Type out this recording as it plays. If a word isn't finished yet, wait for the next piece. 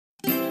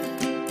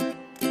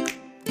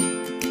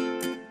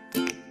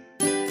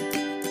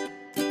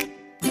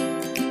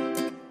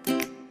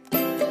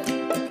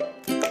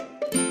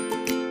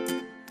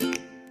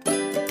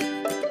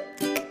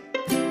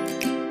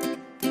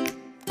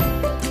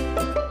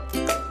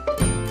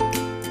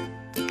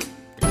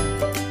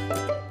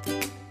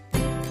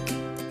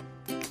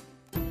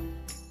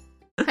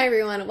Hi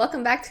everyone,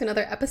 welcome back to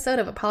another episode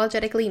of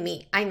Apologetically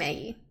Me. I'm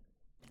Maggie.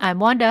 I'm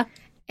Wanda.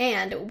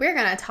 And we're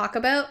going to talk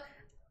about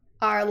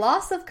our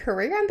loss of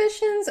career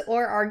ambitions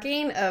or our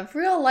gain of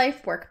real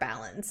life work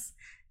balance.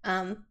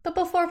 But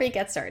before we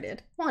get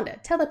started, Wanda,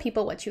 tell the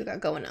people what you got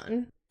going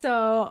on.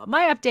 So,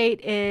 my update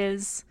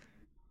is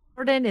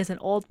Jordan is an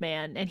old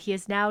man and he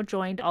has now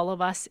joined all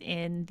of us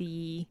in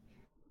the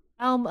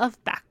realm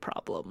of back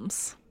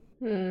problems.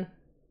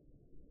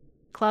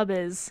 Club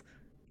is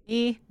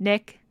me,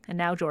 Nick, and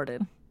now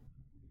Jordan.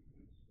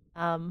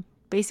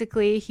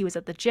 Basically, he was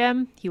at the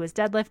gym, he was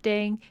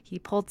deadlifting, he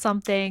pulled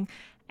something,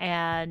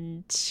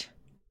 and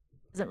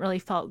hasn't really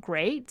felt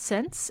great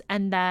since.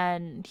 And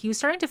then he was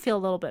starting to feel a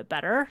little bit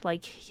better.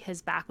 Like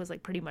his back was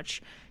like pretty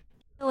much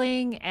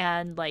healing,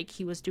 and like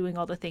he was doing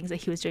all the things that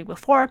he was doing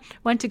before.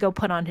 Went to go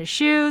put on his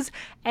shoes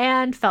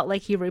and felt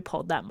like he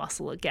repulled that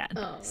muscle again.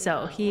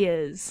 So he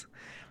is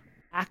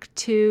back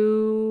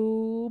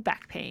to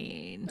back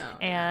pain.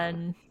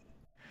 And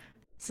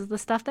this is the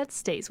stuff that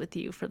stays with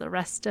you for the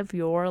rest of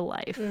your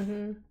life.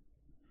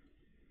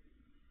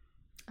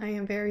 I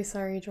am very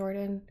sorry,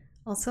 Jordan.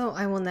 Also,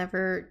 I will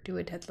never do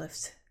a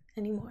deadlift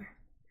anymore.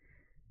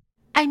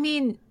 I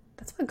mean,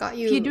 that's what got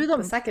you do them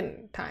the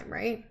second time,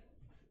 right?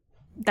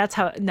 That's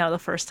how. No, the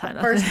first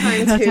time. First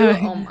time too.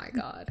 Oh my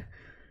god!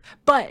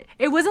 But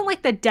it wasn't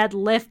like the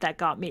deadlift that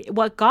got me.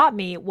 What got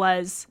me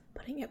was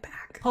putting it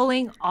back,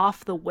 pulling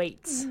off the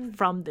weights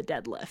from the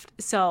deadlift.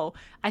 So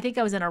I think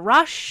I was in a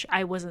rush.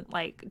 I wasn't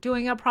like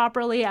doing it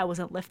properly. I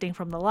wasn't lifting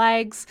from the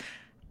legs.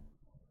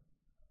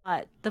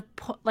 But the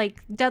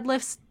like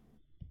deadlifts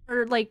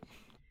are like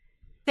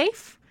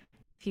safe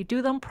if you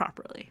do them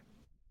properly.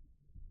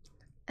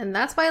 And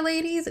that's why,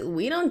 ladies,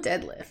 we don't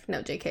deadlift.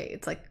 No, JK,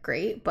 it's like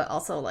great, but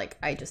also like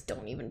I just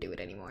don't even do it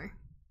anymore.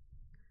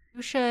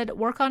 You should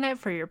work on it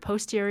for your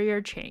posterior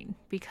chain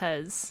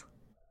because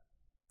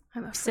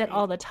you sit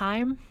all the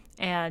time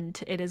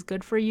and it is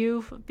good for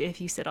you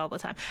if you sit all the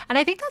time. And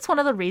I think that's one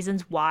of the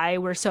reasons why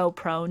we're so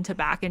prone to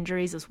back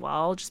injuries as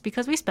well, just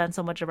because we spend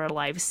so much of our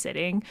lives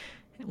sitting,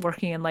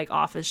 working in like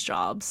office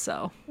jobs.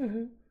 So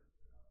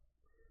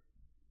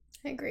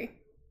I agree.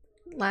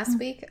 Last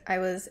week I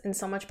was in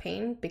so much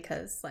pain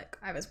because like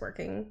I was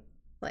working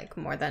like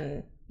more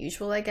than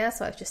usual, I guess.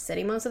 So I was just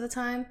sitting most of the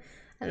time,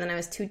 and then I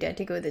was too dead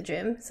to go to the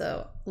gym.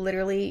 So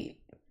literally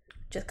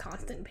just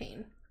constant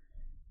pain.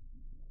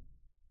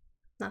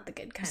 Not the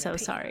good kind of pain.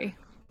 So sorry.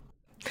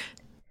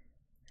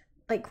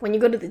 Like when you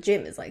go to the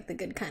gym is like the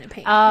good kind of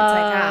pain. It's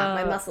like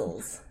my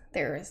muscles,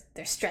 they're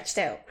stretched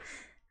out.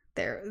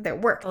 They're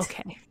worked.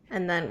 Okay.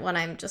 And then when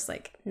I'm just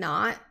like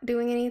not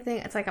doing anything,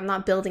 it's like I'm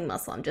not building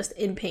muscle. I'm just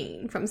in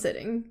pain from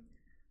sitting.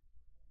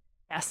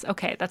 Yes.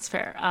 Okay. That's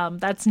fair.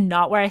 That's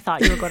not where I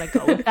thought you were going to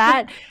go with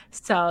that.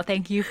 So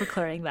thank you for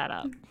clearing that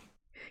up.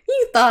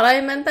 You thought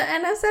I meant the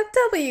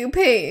NSFW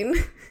pain.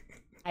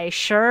 I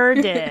sure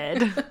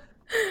did.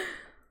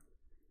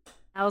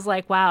 I was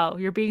like, wow,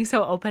 you're being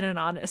so open and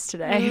honest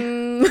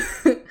today.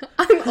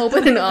 I'm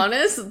open and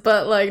honest,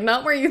 but like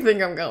not where you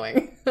think I'm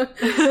going.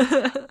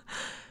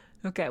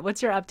 Okay,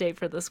 what's your update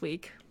for this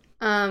week?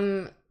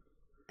 Well,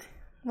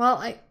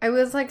 I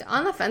was like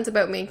on the fence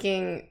about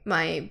making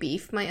my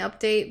beef my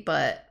update,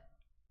 but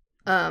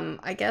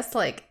I guess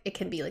like it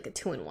can be like a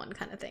 2-in-1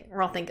 kind of thing,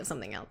 or I'll think of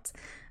something else.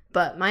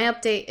 But my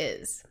update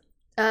is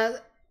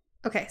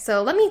okay,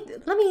 so let me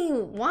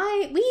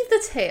why weave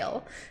the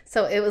tale.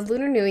 So it was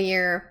Lunar New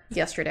Year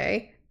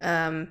yesterday,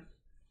 and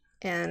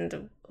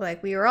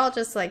like we were all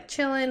just like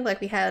chilling,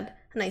 like we had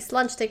a nice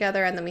lunch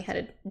together, and then we had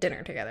a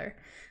dinner together.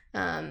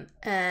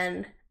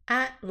 And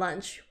at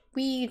lunch,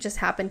 we just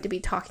happened to be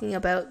talking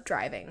about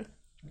driving.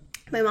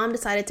 My mom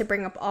decided to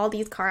bring up all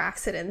these car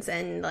accidents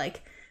and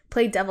like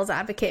play devil's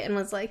advocate and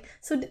was like,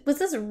 so was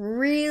this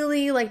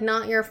really like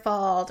not your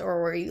fault,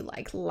 or were you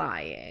like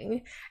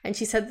lying? And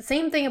she said the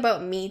same thing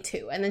about me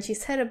too. And then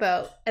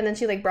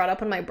she like brought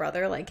up when my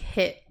brother like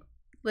hit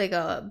like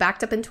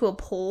backed up into a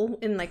pole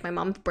in like my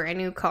mom's brand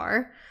new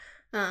car.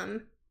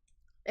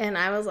 And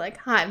I was like,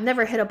 hi, I've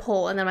never hit a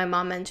pole. And then my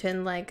mom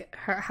mentioned like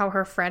how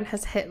her friend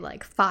has hit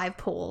like 5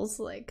 poles,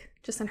 like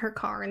just in her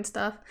car and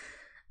stuff.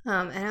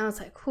 And I was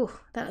like, whew,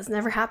 that has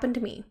never happened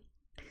to me.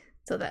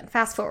 So then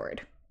fast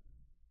forward.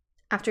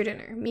 After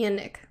dinner, me and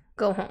Nick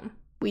go home.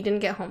 We didn't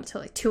get home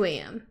till like 2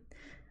 a.m.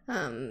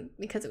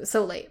 Because it was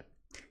so late.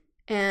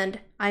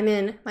 And I'm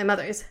in my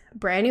mother's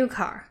brand new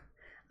car.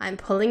 I'm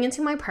pulling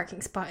into my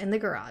parking spot in the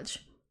garage.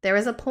 There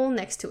is a pole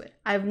next to it.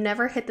 I've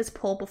never hit this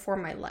pole before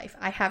in my life.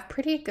 I have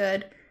pretty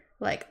good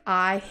like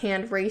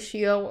eye-hand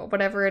ratio or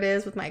whatever it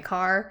is with my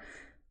car.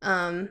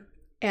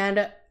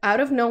 And out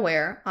of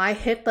nowhere, I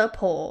hit the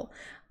pole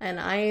and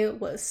I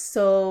was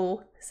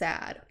so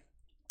sad.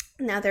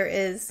 Now there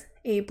is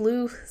a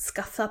blue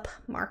scuffed up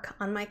mark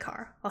on my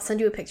car. I'll send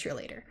you a picture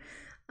later.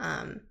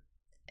 And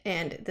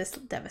this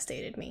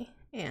devastated me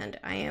and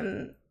I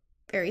am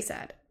very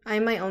sad.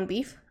 I'm my own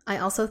beef. I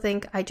also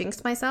think I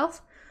jinxed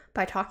myself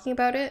by talking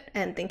about it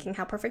and thinking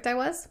how perfect I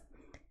was.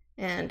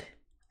 And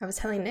I was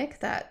telling Nick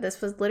that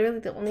this was literally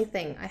the only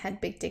thing I had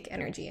big dick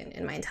energy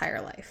in my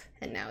entire life.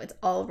 And now it's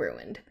all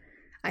ruined.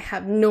 I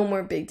have no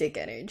more big dick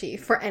energy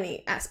for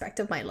any aspect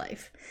of my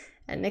life.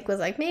 And Nick was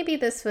like, maybe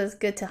this was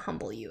good to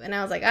humble you. And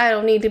I was like, I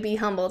don't need to be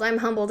humbled. I'm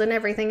humbled in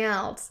everything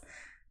else.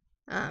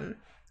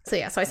 So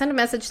I sent a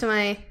message to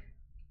my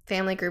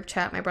family group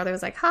chat. My brother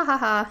was like, ha ha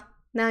ha,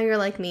 now you're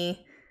like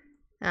me.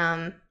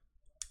 And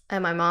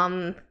my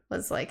mom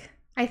was like,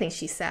 I think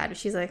she's sad.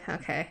 She's like,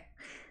 okay,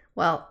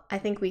 well, I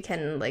think we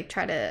can like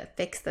try to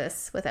fix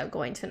this without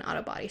going to an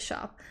auto body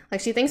shop.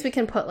 Like she thinks we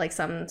can put like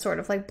some sort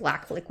of like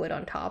black liquid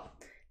on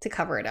top to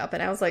cover it up.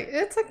 And I was like,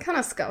 it's like kind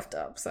of scuffed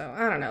up. So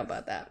I don't know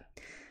about that.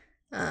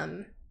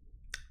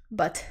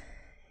 But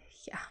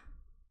yeah,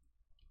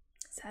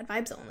 sad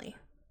vibes only.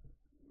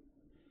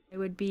 I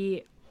would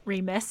be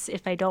remiss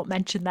if I don't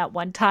mention that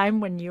one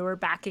time when you were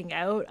backing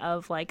out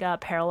of like a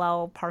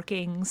parallel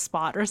parking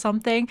spot or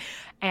something,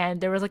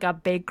 and there was like a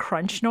big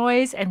crunch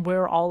noise, and we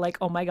were all like,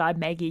 oh my God,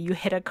 Maggie, you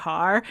hit a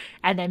car.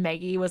 And then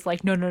Maggie was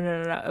like, no, no,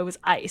 no, no, no, it was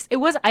ice. It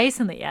was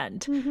ice in the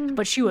end,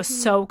 but she was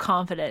so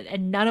confident,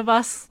 and none of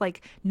us,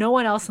 like no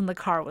one else in the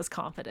car was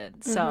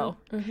confident. So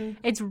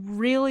it's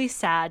really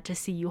sad to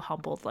see you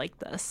humbled like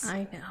this.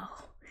 I know.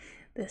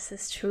 This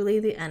is truly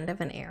the end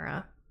of an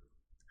era.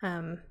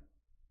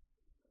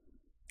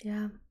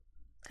 Yeah,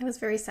 I was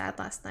very sad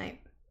last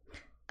night.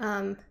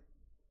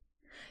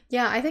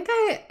 Yeah, I think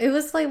it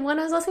was like when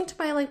I was listening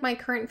to my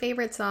current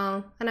favorite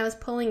song, and I was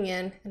pulling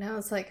in, and I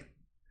was like,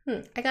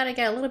 I gotta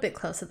get a little bit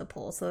close to the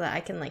pole so that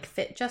I can like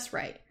fit just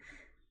right.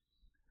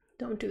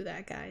 Don't do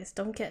that, guys.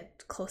 Don't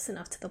get close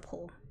enough to the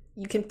pole.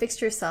 You can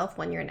fix yourself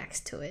when you're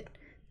next to it.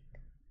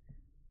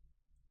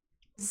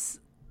 I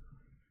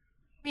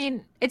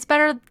mean, it's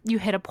better you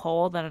hit a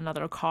pole than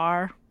another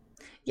car.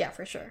 Yeah,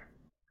 for sure.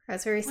 I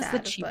was very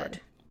sad, but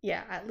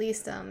yeah, at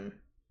least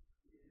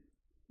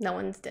no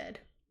one's dead,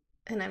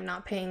 and I'm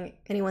not paying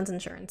anyone's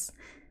insurance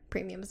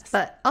premiums.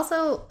 But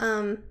also,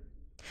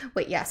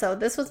 wait, yeah, so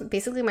this was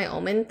basically my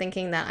omen,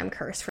 thinking that I'm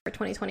cursed for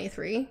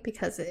 2023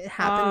 because it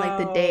happened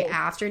like the day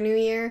after New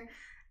Year,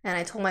 and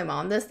I told my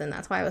mom this, and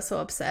that's why I was so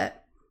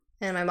upset.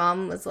 And my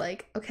mom was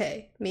like,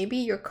 okay, maybe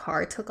your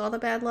car took all the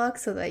bad luck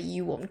so that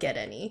you won't get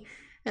any.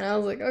 And I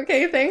was like,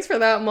 okay, thanks for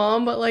that,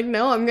 Mom, but like,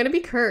 no, I'm gonna be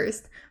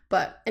cursed.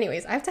 But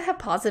anyways, I have to have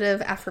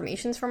positive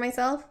affirmations for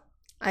myself.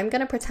 I'm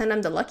gonna pretend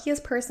I'm the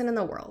luckiest person in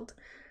the world.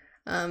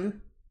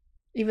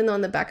 Even though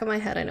in the back of my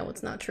head I know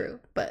it's not true.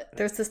 But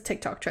there's this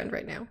TikTok trend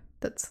right now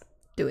that's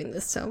doing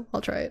this, so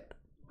I'll try it.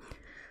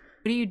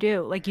 What do you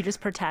do? Like you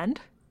just pretend?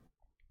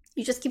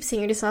 You just keep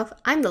saying to yourself,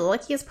 I'm the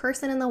luckiest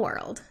person in the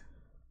world.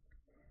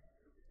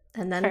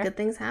 And then good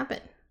things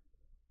happen.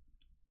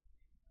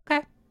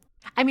 Okay.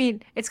 I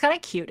mean, it's kind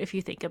of cute if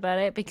you think about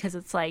it, because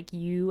it's like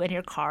you and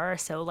your car are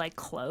so like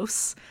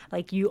close.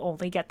 Like you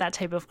only get that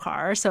type of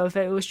car. So if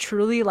it was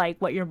truly like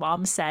what your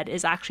mom said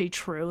is actually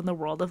true in the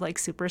world of like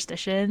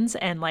superstitions,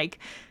 and like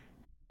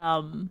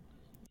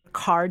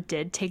car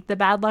did take the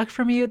bad luck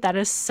from you, that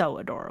is so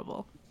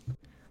adorable.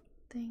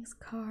 Thanks,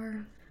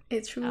 car.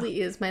 It truly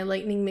is my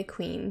Lightning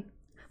McQueen,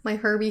 my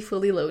Herbie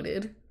fully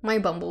loaded, my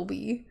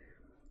Bumblebee.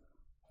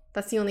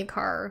 That's the only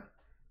car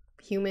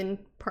human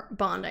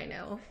bond I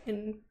know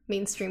in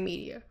mainstream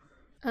media.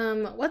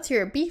 What's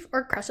your beef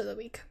or crush of the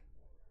week?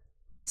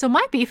 So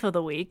my beef of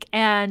the week,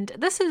 and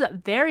this is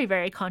very,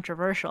 very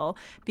controversial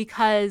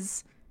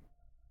because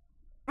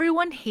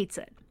everyone hates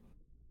it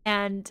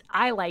and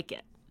I like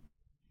it.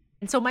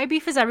 And so my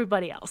beef is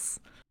everybody else.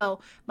 So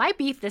my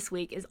beef this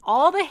week is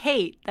all the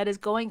hate that is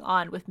going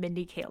on with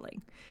Mindy Kaling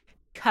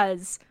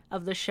because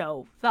of the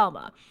show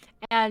Velma.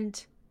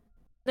 And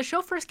the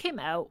show first came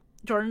out,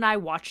 Jordan and I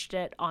watched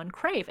it on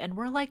Crave, and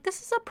we're like,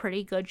 this is a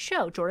pretty good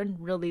show. Jordan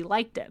really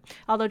liked it.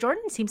 Although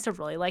Jordan seems to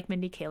really like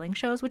Mindy Kaling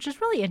shows, which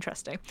is really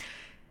interesting.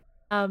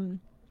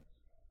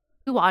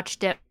 We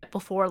watched it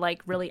before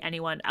like really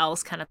anyone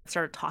else kind of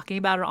started talking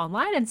about it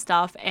online and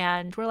stuff,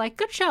 and we're like,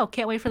 good show,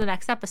 can't wait for the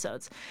next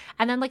episodes.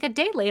 And then like a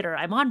day later,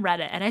 I'm on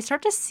Reddit and I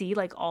start to see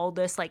like all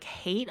this like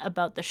hate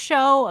about the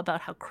show,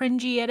 about how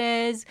cringy it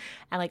is,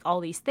 and like all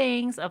these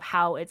things of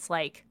how it's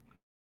like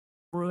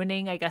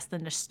ruining, I guess, the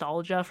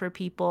nostalgia for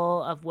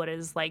people of what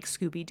is like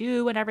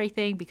Scooby-Doo and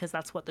everything, because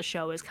that's what the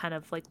show is kind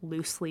of like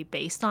loosely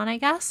based on, I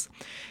guess.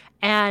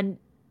 And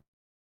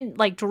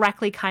like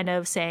directly kind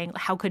of saying,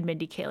 how could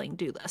Mindy Kaling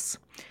do this?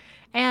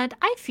 And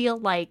I feel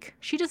like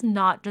she does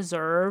not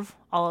deserve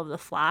all of the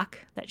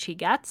flack that she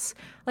gets.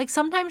 Like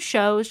sometimes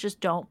shows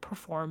just don't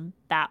perform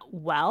that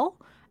well,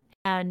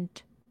 and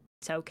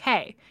it's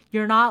okay.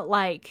 You're not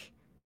like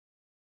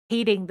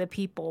hating the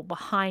people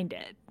behind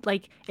it.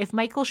 Like if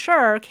Michael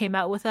Schur came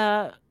out with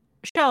a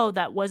show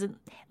that wasn't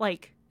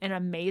like an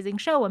amazing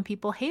show and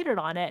people hated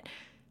on it,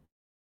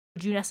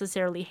 would you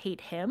necessarily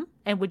hate him?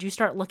 And would you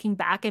start looking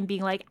back and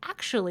being like,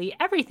 actually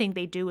everything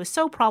they do is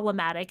so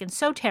problematic and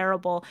so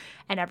terrible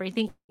and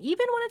everything,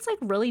 even when it's like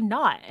really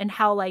not? And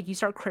how like you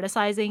start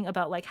criticizing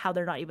about like how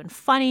they're not even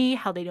funny,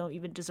 how they don't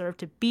even deserve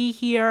to be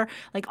here,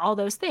 like all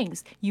those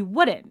things. You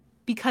wouldn't,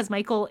 because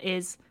Michael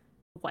is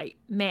white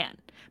man.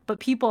 But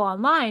people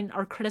online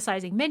are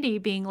criticizing Mindy,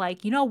 being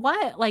like, you know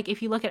what? Like,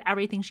 if you look at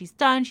everything she's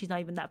done, she's not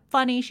even that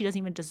funny. She doesn't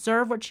even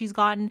deserve what she's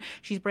gotten.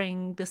 She's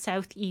bringing the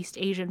Southeast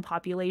Asian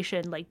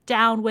population like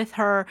down with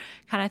her,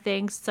 kind of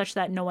thing, such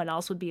that no one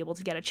else would be able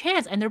to get a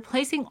chance. And they're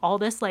placing all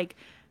this like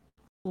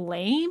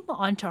blame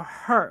onto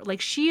her. Like,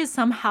 she is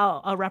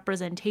somehow a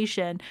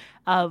representation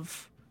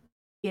of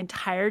the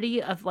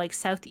entirety of like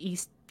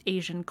Southeast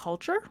Asian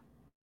culture.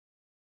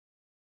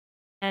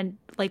 And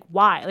like,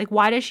 why? Like,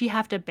 why does she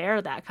have to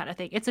bear that kind of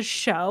thing? It's a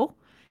show.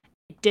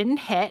 It didn't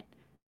hit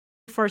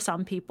for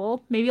some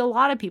people, maybe a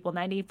lot of people,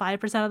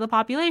 95% of the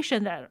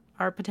population that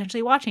are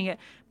potentially watching it,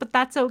 but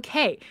that's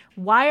okay.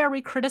 Why are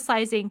we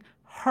criticizing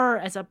her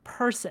as a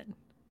person?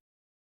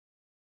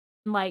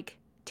 Like,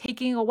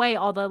 taking away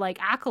all the like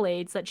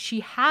accolades that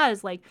she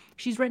has. Like,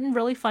 she's written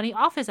really funny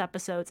Office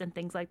episodes and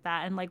things like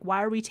that. And like,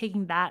 why are we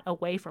taking that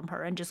away from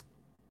her and just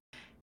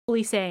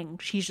saying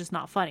she's just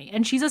not funny?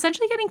 And she's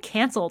essentially getting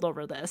canceled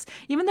over this,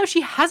 even though she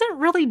hasn't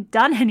really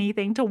done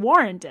anything to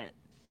warrant it.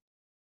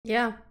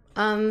 Yeah.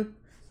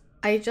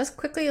 I just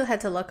quickly had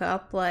to look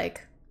up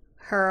like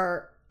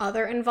her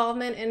other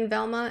involvement in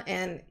Velma,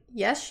 and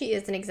yes, she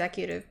is an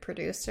executive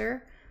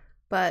producer,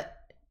 but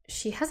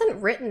she hasn't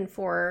written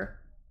for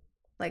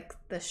like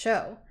the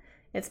show.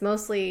 It's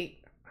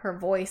mostly her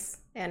voice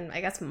and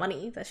I guess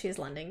money that she's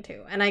lending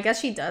to. And I guess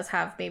she does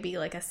have maybe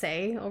like a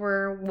say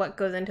over what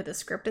goes into the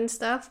script and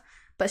stuff,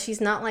 but she's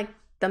not like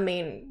the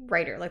main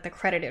writer, like the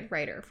credited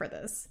writer for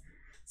this.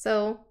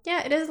 So,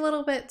 yeah, it is a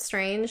little bit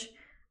strange.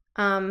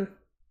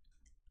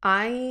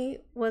 I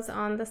was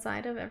on the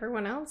side of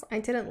everyone else. I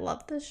didn't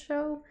love this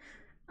show.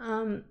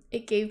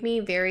 It gave me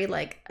very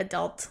like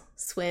Adult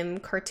Swim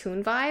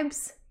cartoon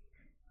vibes.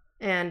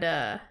 And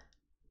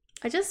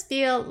I just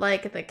feel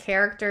like the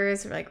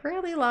characters like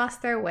really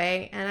lost their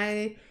way,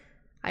 and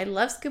I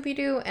love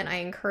Scooby-Doo, and I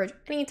encourage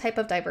any type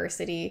of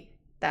diversity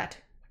that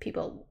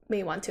people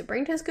may want to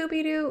bring to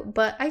Scooby-Doo,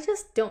 but I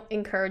just don't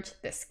encourage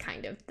this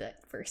kind of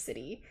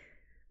diversity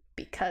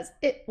because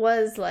it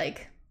was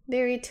like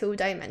very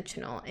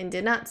two-dimensional and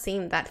did not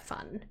seem that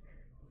fun.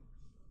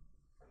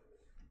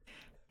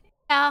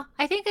 Yeah,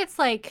 I think it's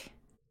like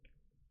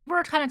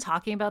we're kind of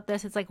talking about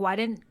this. It's like, why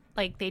didn't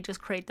like they just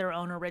create their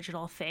own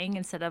original thing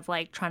instead of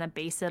like trying to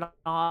base it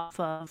off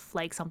of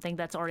like something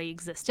that's already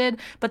existed?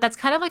 But that's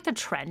kind of like the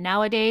trend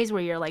nowadays,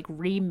 where you're like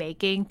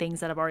remaking things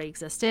that have already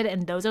existed,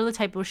 and those are the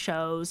type of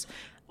shows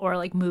or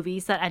like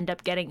movies that end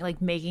up getting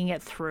like making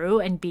it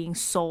through and being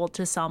sold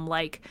to some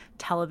like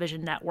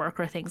television network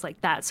or things like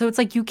that. So it's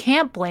like you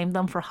can't blame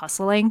them for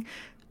hustling.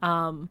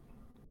 um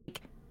it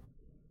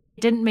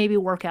didn't maybe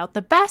work out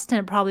the best, and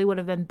it probably would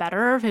have been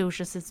better if it was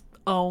just its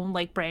own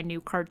like brand new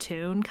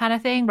cartoon kind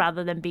of thing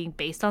rather than being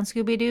based on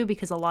Scooby-Doo,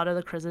 because a lot of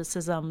the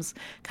criticisms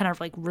kind of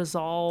like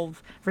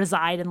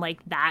reside in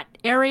like that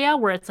area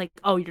where it's like,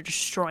 oh, you're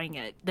destroying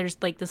it. There's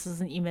like, this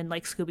isn't even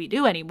like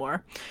Scooby-Doo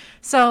anymore.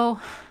 So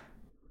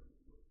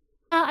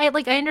I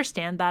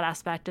understand that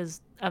aspect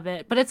of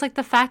it, but it's like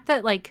the fact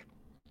that like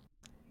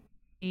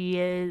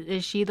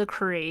is she the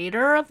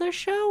creator of the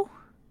show?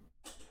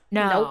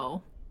 Nope.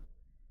 No.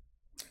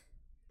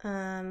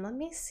 Let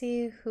me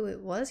see who it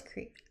was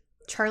created.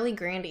 Charlie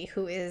Grandy,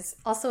 who is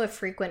also a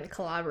frequent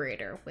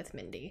collaborator with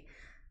Mindy.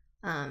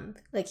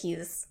 Like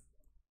he's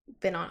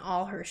been on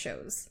all her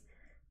shows.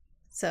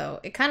 So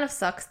it kind of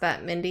sucks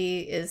that Mindy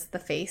is the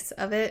face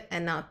of it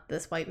and not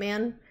this white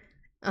man.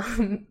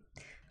 Um,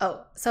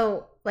 oh,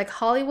 so like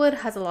Hollywood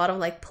has a lot of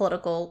like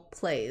political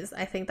plays,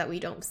 I think, that we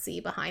don't see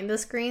behind the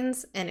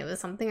screens. And it was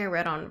something I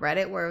read on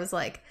Reddit where it was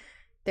like,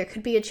 there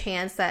could be a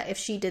chance that if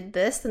she did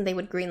this, then they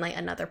would greenlight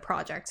another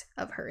project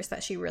of hers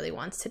that she really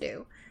wants to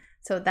do.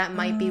 So that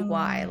might be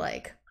why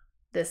like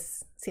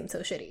this seems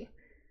so shitty.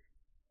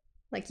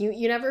 Like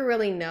you never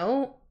really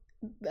know.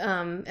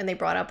 And they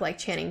brought up like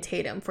Channing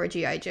Tatum for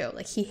G.I. Joe.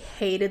 Like he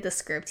hated the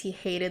script, he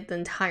hated the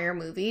entire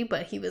movie,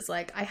 but he was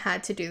like, I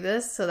had to do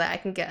this so that I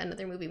can get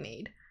another movie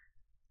made.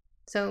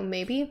 So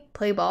maybe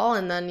play ball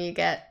and then you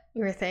get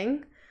your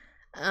thing.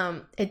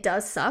 It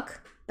does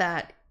suck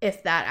that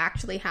if that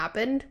actually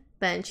happened,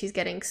 then she's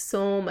getting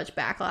so much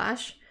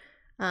backlash.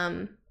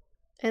 And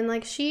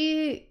like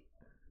she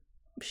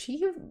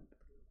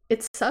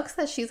it sucks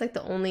that she's like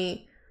the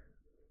only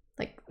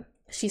like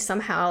she's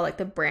somehow like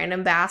the brand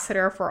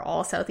ambassador for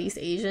all Southeast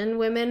Asian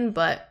women,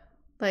 but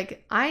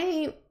like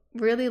I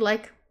really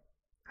like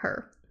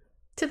her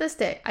to this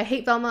day. I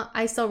hate Velma,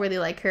 I still really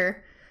like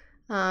her.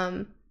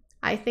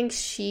 I think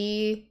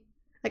she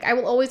like I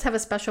will always have a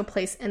special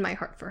place in my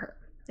heart for her.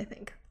 I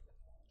think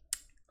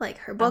like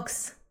her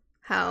books,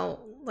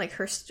 how like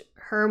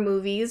her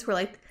movies were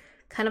like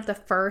kind of the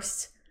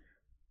first,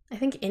 I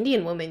think,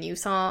 Indian woman you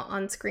saw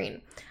on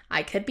screen.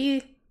 I could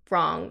be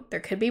wrong, there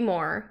could be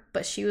more,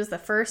 but she was the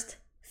first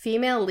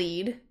female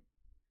lead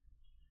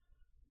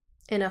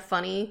in a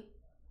funny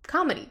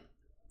comedy.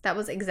 That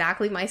was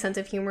exactly my sense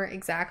of humor,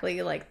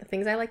 exactly like the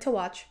things I like to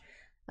watch.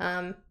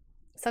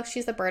 Sucks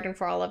she's the burden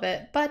for all of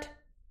it, but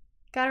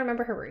gotta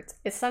remember her roots.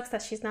 It sucks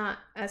that she's not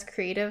as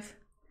creative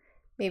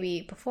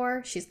maybe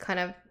before. She's kind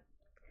of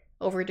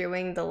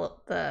overdoing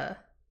the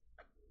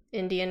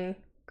Indian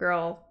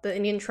girl, the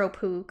Indian trope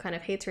who kind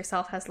of hates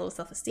herself, has low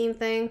self-esteem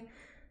thing.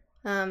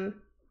 So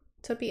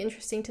it'd be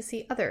interesting to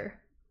see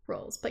other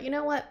roles. But you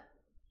know what?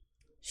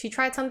 She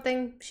tried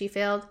something, she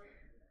failed.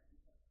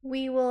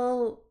 We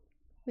will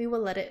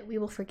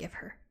forgive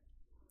her.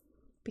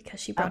 Because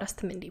she brought us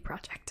the Mindy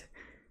Project.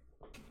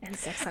 And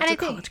Sex Lives of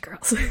College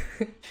Girls.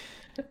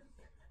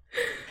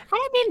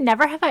 I mean,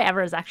 Never Have I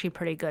Ever is actually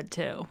pretty good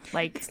too.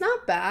 Like, it's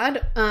not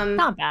bad.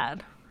 Not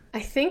bad. I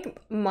think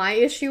my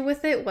issue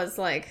with it was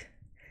like,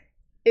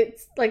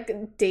 it's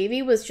like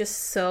Davy was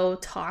just so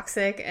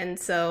toxic and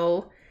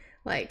so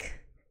like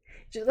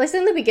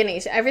in the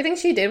beginning, everything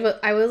she did was,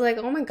 I was like,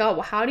 oh my god,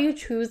 well, how do you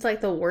choose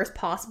like the worst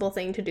possible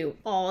thing to do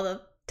all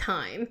the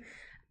time?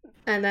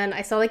 And then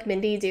I saw like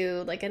Mindy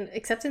do like an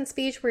acceptance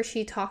speech where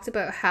she talked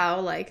about how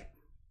like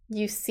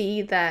you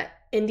see that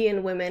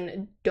Indian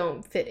women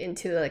don't fit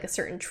into like a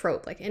certain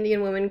trope. Like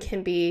Indian women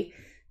can be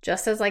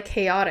just as like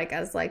chaotic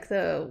as like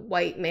the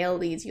white male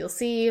leads you'll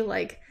see.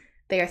 Like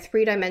they are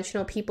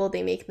three-dimensional people,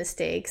 they make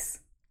mistakes.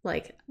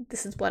 Like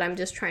this is what I'm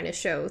just trying to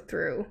show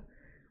through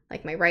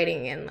like my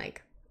writing and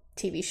like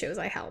TV shows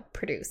I help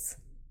produce.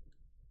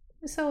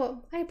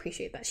 So I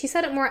appreciate that. She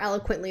said it more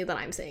eloquently than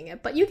I'm saying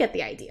it, but you get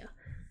the idea.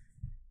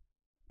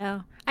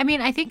 Yeah. I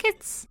mean, I think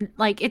it's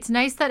like, it's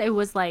nice that it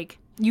was like,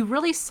 you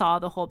really saw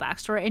the whole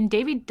backstory, and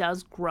Davy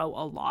does grow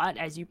a lot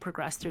as you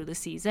progress through the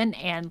season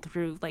and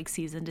through like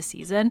season to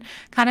season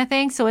kind of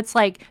thing. So it's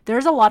like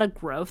there's a lot of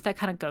growth that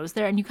kind of goes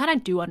there, and you kind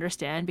of do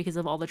understand because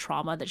of all the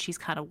trauma that she's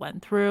kind of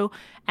went through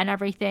and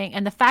everything.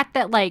 And the fact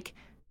that like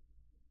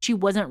she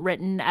wasn't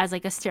written as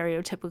like a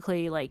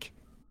stereotypically like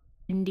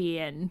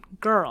Indian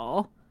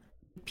girl,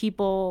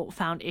 people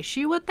found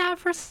issue with that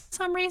for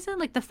some reason.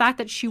 Like the fact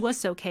that she was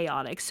so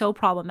chaotic, so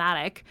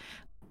problematic,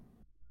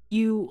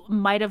 you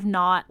might have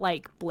not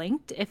like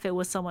blinked if it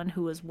was someone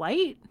who was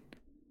white.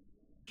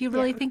 If you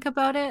really think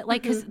about it,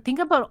 like, because think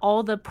about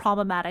all the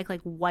problematic like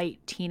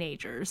white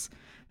teenagers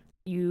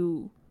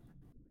you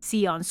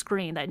see on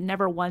screen that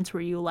never once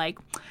were you like,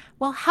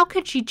 well, how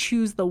could she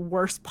choose the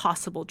worst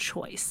possible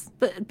choice?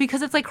 But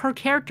because it's like her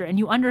character and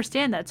you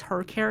understand that's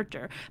her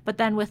character. But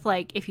then with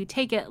like, if you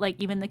take it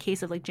like even the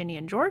case of like Ginny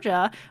and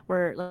Georgia,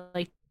 where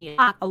like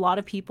a lot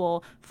of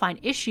people find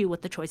issue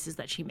with the choices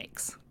that she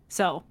makes.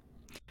 So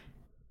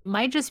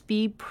might just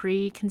be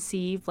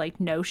preconceived like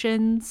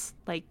notions,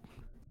 like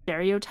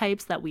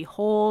stereotypes that we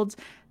hold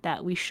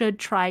that we should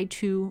try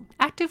to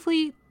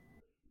actively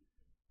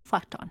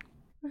reflect on.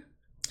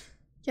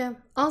 Yeah.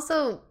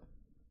 Also,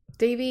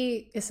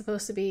 Davy is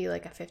supposed to be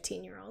like a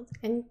 15-year-old,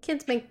 and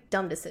kids make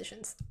dumb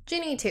decisions.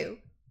 Ginny too.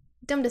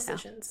 Dumb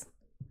decisions.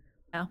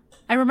 Yeah.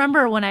 I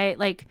remember when I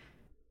like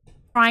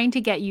trying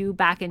to get you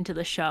back into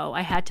the show,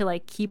 I had to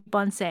like keep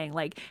on saying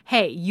like,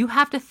 hey, you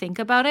have to think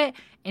about it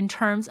in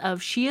terms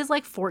of she is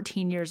like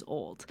 14 years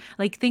old.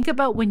 Like think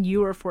about when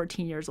you were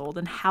 14 years old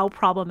and how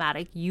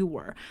problematic you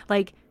were.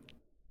 Like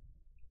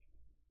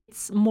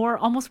it's more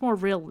almost more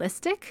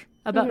realistic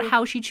about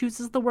how she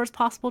chooses the worst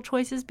possible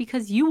choices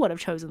because you would have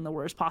chosen the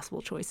worst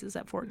possible choices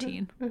at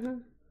 14.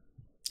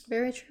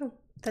 Very true.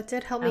 That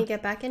did help me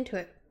get back into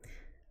it.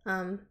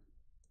 And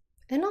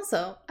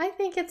also, I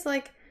think it's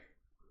like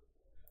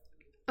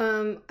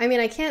I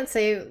mean, I can't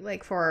say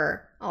like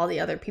for all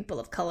the other people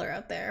of color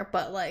out there,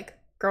 but like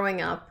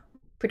growing up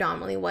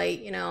predominantly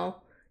white, you know,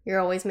 you're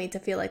always made to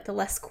feel like the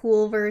less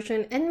cool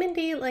version. And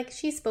Mindy, like,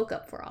 she spoke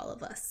up for all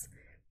of us,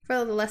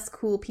 for the less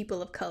cool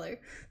people of color.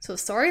 So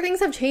sorry things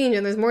have changed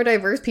and there's more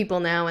diverse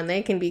people now and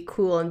they can be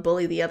cool and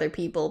bully the other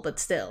people, but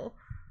still.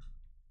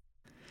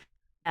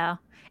 Yeah.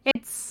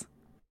 It's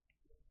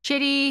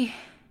shitty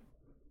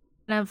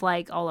kind of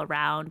like all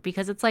around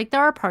because it's like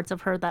there are parts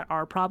of her that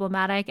are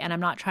problematic, and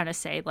I'm not trying to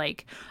say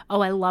like,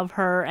 oh, I love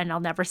her and I'll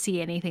never see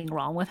anything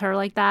wrong with her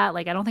like that.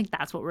 Like I don't think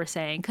that's what we're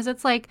saying, because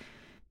it's like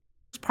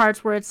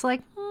parts where it's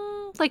like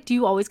like do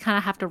you always kind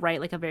of have to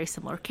write like a very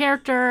similar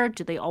character?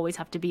 Do they always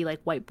have to be like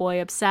white boy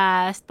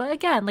obsessed? But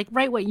again, like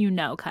write what you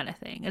know kind of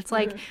thing. It's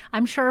like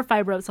I'm sure if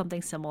I wrote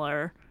something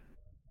similar,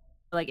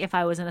 like if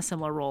I was in a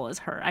similar role as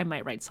her, I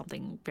might write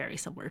something very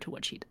similar to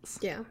what she does.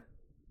 Yeah.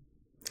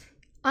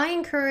 I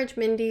encourage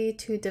Mindy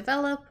to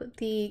develop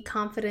the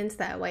confidence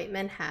that white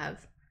men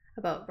have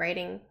about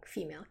writing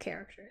female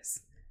characters.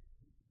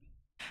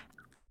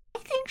 I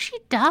think she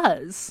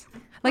does.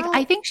 Like,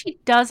 I think she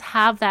does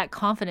have that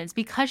confidence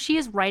because she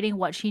is writing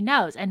what she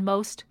knows. And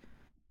most,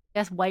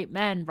 I guess, white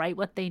men write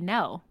what they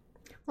know.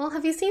 Well,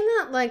 have you seen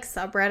that, like,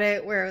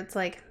 subreddit where it's,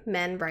 like,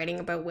 men writing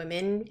about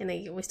women and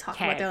they always talk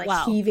about their,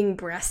 like, heaving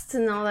breasts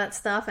and all that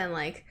stuff and,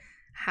 like,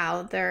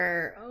 how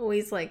they're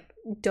always, like,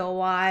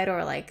 doe-eyed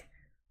or, like,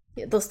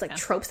 those like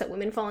tropes that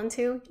women fall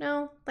into, you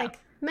know, like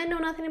men know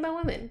nothing about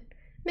women.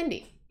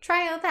 Mindy,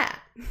 try out that.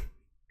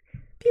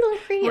 Be a little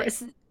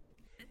creative.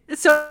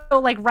 So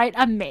like write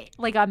a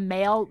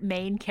male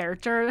main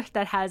character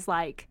that has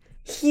like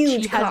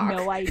huge she cock. Has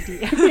no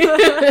idea.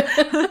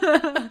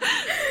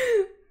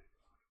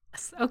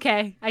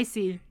 Okay, I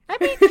see. I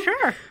mean,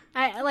 sure.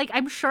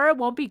 I'm sure it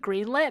won't be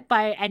greenlit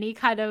by any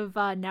kind of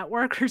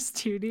network or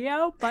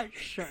studio, but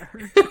sure.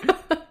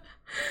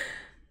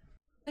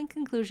 In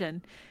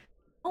conclusion,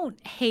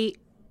 don't hate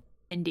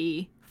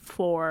Indy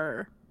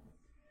for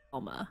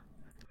Velma.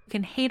 You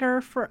can hate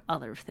her for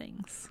other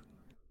things.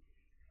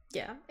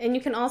 Yeah, and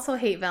you can also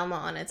hate Velma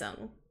on its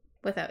own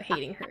without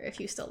hating her if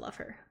you still love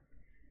her.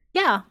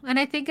 Yeah, and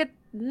I think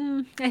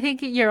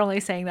you're only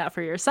saying that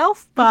for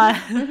yourself, but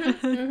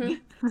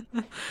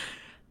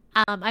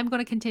I'm going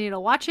to continue to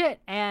watch it,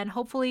 and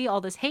hopefully,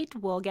 all this hate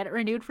will get it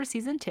renewed for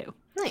season 2.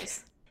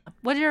 Nice.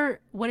 What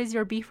is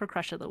your beef or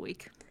crush of the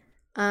week?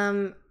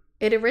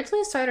 It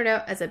originally started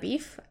out as a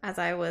beef, as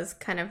I was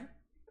kind of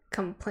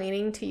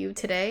complaining to you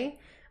today,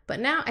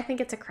 but now I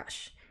think it's a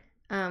crush.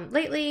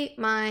 Lately,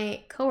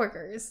 my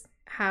coworkers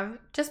have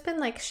just been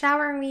like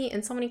showering me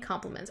in so many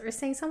compliments or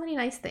saying so many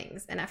nice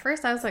things. And at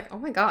first I was like, oh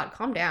my God,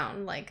 calm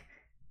down. Like,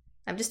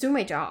 I'm just doing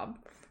my job.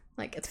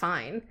 Like, it's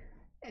fine.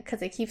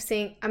 Because they keep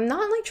saying, I'm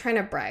not like trying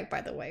to brag,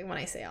 by the way, when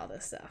I say all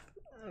this stuff.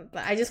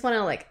 But I just want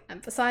to like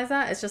emphasize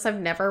that. It's just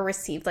I've never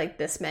received like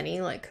this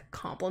many like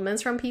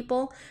compliments from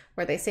people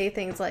where they say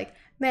things like,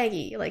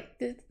 Maggie, like,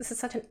 this is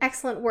such an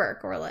excellent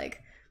work. Or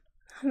like,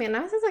 oh man,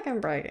 now it sounds like I'm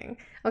bragging.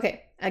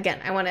 Okay, again,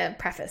 I want to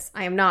preface.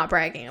 I am not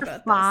bragging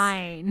about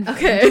Fine. this.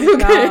 Okay.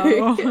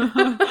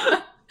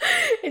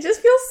 It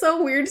just feels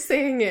so weird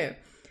saying it.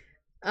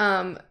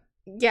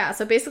 Yeah,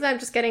 so basically I'm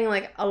just getting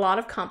like a lot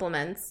of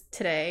compliments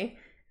today.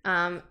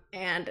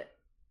 And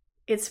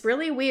it's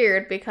really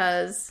weird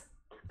because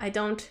I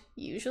don't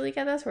usually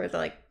get this where they're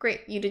like,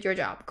 great, you did your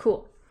job.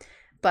 Cool.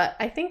 But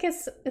I think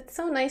it's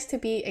so nice to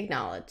be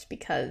acknowledged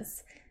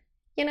because,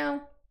 you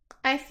know,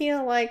 I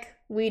feel like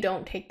we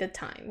don't take the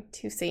time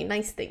to say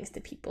nice things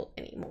to people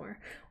anymore.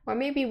 Or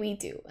maybe we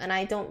do, and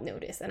I don't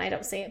notice, and I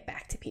don't say it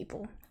back to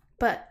people.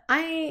 But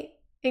I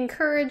my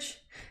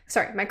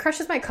crush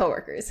is my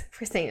coworkers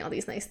for saying all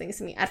these nice things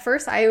to me. At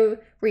first, I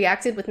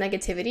reacted with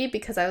negativity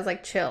because I was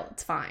like, chill,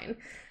 it's fine.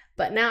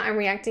 But now I'm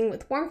reacting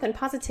with warmth and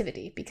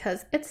positivity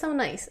because it's so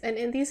nice. And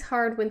in these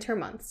hard winter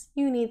months,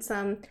 you need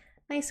some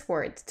nice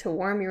words to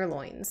warm your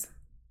loins.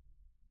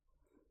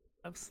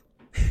 Oops.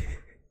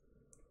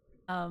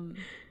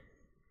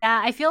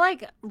 Yeah, I feel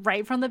like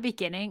right from the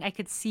beginning, I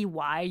could see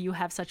why you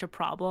have such a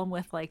problem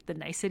with like the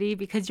nicety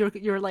because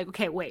you're like,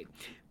 okay, wait,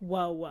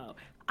 whoa.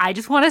 I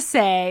just want to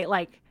say,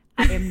 like,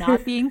 I am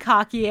not being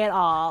cocky at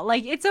all.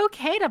 Like, it's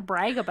okay to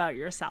brag about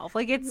yourself.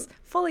 Like, it's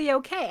fully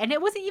okay. And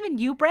it wasn't even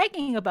you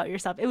bragging about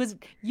yourself. It was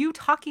you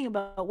talking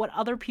about what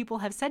other people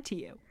have said to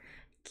you.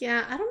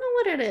 Yeah, I don't know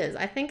what it is.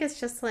 I think it's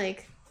just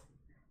like,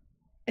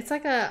 it's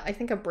like I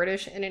think a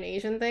British and an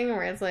Asian thing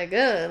where it's like,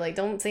 like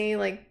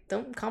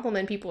don't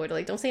compliment people or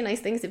like don't say nice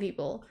things to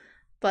people.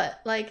 But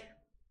like,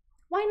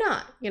 why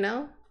not? You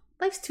know,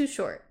 life's too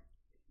short.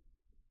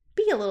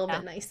 Be a little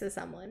bit nice to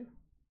someone.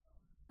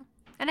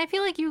 And I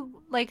feel like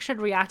you like should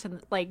react and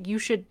like you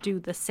should do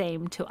the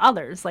same to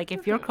others. Like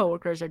if your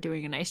coworkers are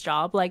doing a nice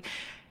job, like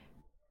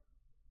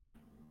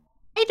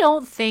I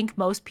don't think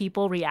most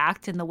people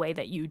react in the way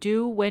that you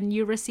do when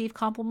you receive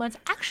compliments.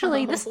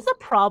 Actually, this is a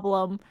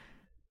problem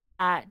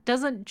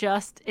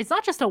it's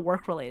not just a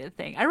work related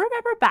thing. I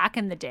remember back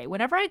in the day,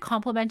 whenever I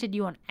complimented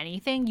you on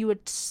anything, you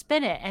would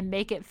spin it and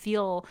make it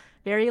feel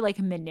very like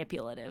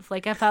manipulative.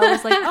 Like if I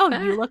was like, oh,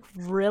 you look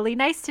really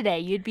nice today,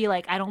 you'd be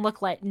like, I don't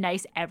look like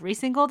nice every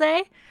single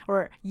day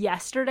or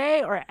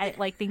yesterday or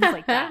like things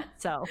like that.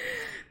 So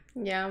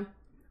yeah,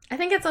 I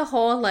think it's a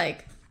whole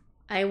like,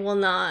 I will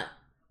not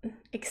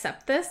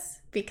accept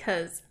this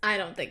because I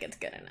don't think it's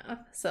good enough.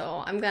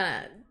 So I'm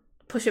gonna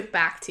push it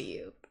back to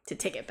you to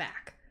take it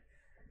back.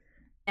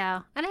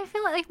 Yeah, and I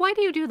feel like, why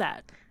do you do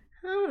that?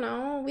 I don't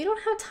know. We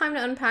don't have time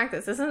to unpack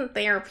this. This isn't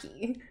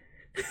therapy.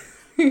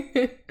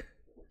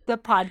 The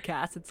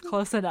podcast, it's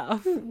close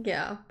enough.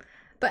 Yeah.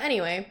 But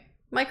anyway,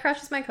 my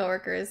crush is my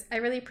coworkers. I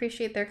really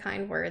appreciate their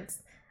kind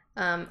words.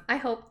 I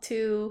hope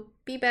to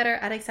be better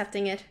at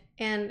accepting it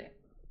and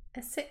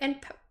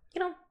you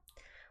know,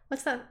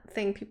 what's that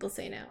thing people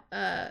say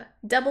now?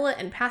 Double it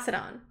and pass it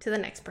on to the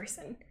next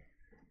person.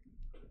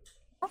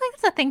 I don't think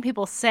that's a thing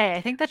people say.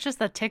 I think that's just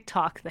a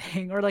TikTok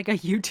thing or like a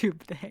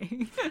YouTube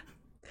thing.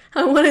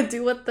 I want to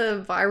do what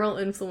the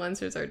viral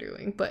influencers are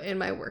doing, but in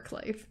my work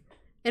life,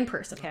 in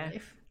personal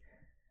life.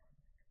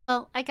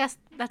 Well, I guess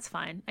that's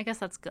fine. I guess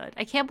that's good.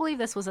 I can't believe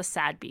this was a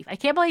sad beef. I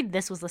can't believe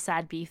this was the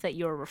sad beef that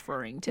you're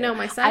referring to. No,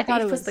 my sad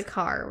beef was the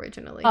car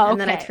originally, and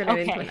then I turned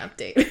it into an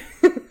update.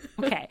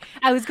 Okay.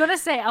 I was going to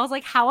say, I was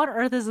like, how on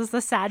earth is this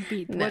a sad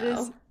beef?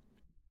 No,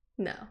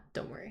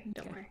 don't worry.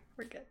 Don't worry.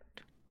 We're good.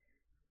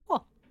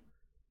 Cool.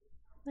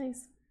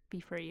 Nice.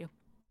 Beef for you.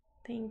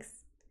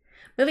 Thanks.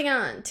 Moving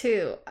on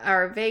to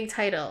our vague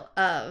title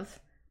of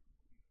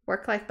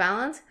work-life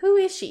balance. Who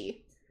is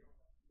she?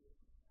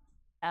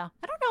 Yeah.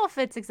 I don't know if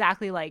it's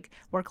exactly like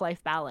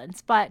work-life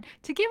balance, but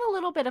to give a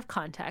little bit of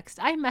context,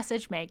 I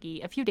messaged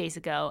Maggie a few days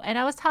ago and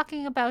I was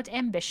talking about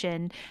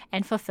ambition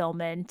and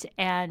fulfillment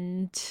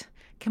and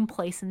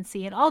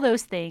complacency and all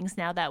those things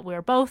now that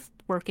we're both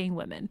working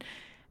women.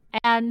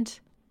 And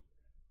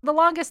the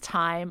longest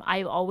time,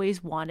 I've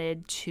always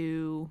wanted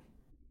to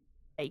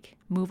like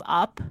move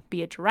up,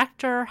 be a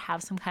director,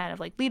 have some kind of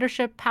like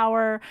leadership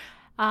power,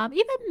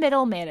 even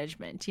middle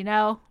management, you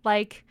know?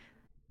 Like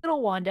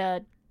little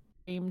Wanda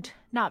dreamed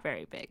not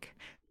very big.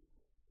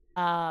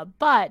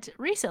 But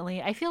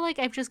recently, I feel like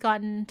I've just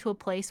gotten to a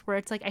place where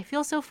it's like I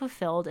feel so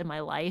fulfilled in my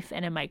life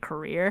and in my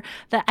career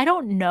that I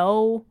don't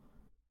know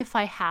if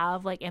I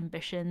have like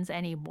ambitions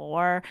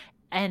anymore.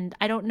 And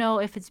I don't know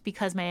if it's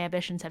because my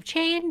ambitions have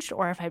changed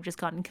or if I've just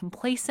gotten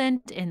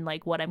complacent in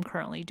like what I'm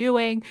currently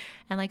doing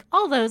and like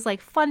all those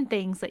like fun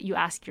things that you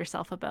ask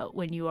yourself about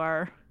when you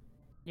are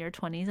in your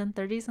 20s and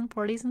 30s and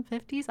 40s and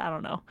 50s. I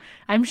don't know.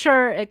 I'm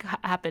sure it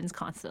happens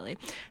constantly.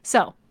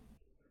 So,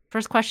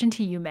 first question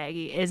to you,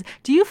 Maggie, is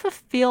do you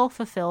feel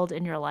fulfilled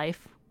in your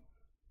life?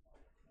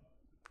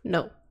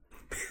 No.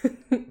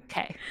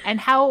 Okay. And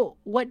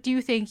what do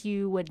you think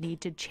you would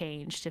need to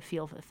change to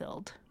feel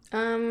fulfilled?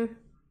 um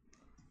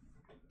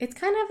it's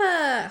kind of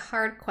a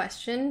hard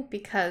question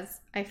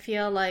because I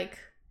feel like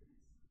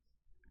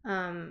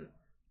um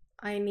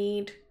I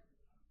need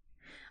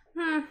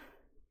hmm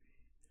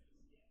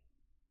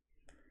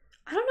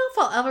I don't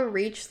know if I'll ever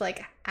reach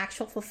like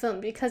actual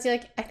fulfillment because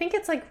like I think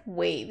it's like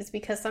waves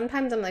because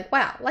sometimes I'm like,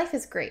 wow, life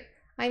is great.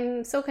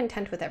 I'm so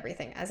content with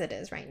everything as it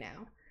is right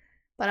now.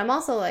 But I'm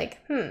also like,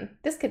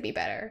 this could be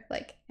better.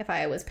 Like if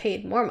I was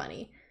paid more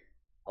money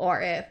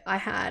or if I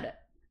had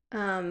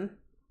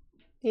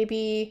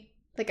maybe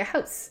like a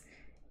house.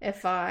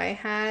 If I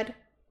had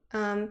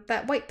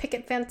that white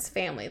picket fence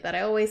family that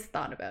I always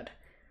thought about.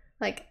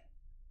 Like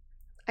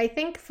I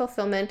think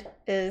fulfillment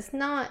is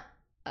not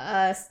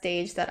a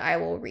stage that I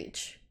will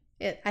reach.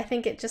 I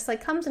think it just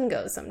like comes and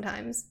goes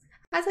sometimes,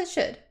 as it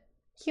should.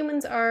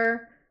 Humans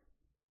are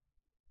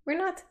we're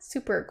not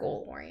super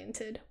goal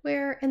oriented.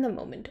 We're in the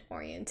moment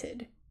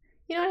oriented.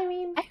 You know what I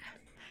mean?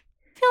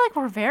 I feel like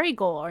we're very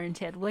goal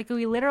oriented. Like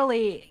we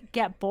literally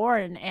get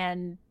born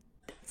and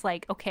it's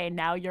like, okay,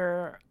 now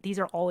these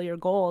are all your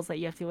goals that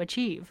you have to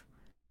achieve.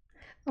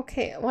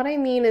 Okay, what I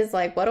mean is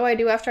like, what do I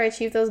do after I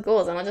achieve those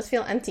goals? And I'll just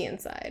feel empty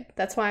inside.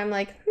 That's why I'm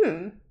like,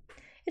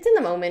 it's in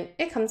the moment.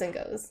 It comes and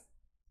goes.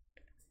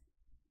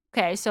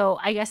 Okay, so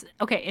I guess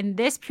okay, in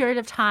this period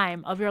of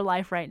time of your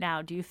life right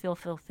now, do you feel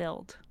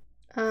fulfilled?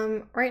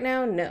 Right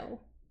now, no,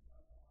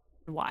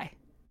 Why?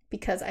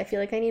 because I feel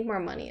like I need more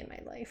money in my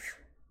life.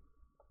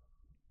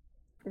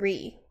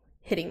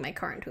 Hitting my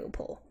car into a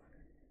pole.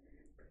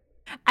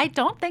 I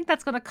don't think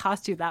that's going to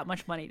cost you that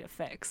much money to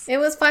fix. It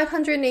was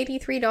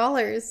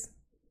 $583.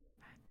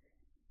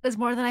 It's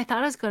more than I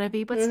thought it was going to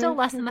be, but still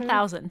less Mm-hmm, than a mm-hmm.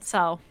 thousand.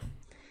 So,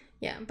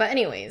 Yeah, but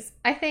anyways,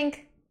 I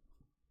think,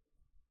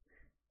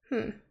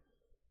 hmm.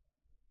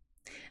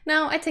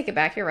 No, I take it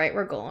back. You're right.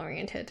 We're goal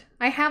oriented.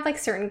 I have like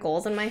certain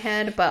goals in my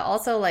head, but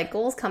also like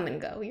goals come and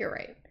go. You're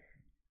right.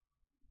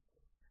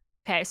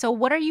 okay, so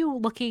what are you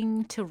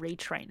looking to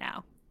reach right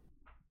now?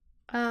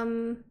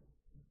 Um,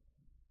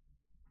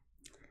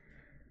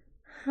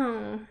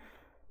 hmm.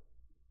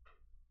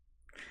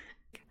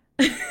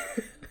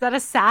 Is that a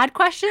sad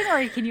question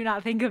or can you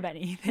not think of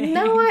anything?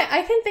 No,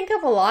 I can think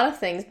of a lot of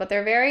things, but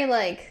they're very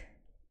like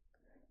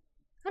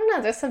I don't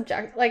know, they're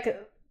subject like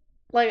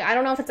I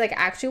don't know if it's like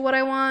actually what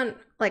I want,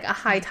 like a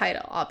high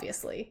title,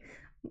 obviously.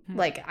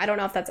 Like I don't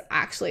know if that's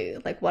actually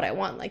like what I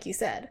want, like you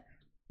said.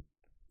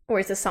 Or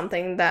is this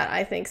something that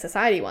I think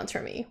society wants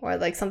from me? Or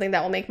like something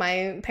that will make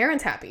my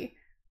parents happy?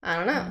 I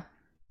don't know.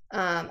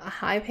 A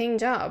high paying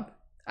job.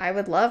 I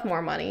would love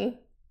more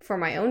money for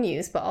my own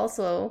use, but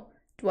also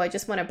do I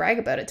just want to brag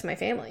about it to my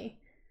family?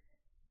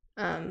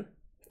 Um,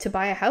 to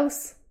buy a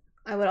house.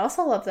 I would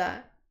also love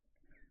that.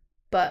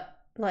 But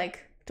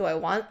like, do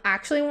I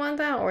actually want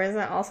that, or is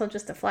that also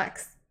just a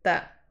flex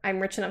that I'm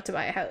rich enough to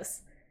buy a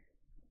house?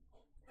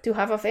 To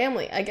have a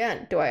family.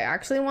 Again, do I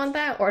actually want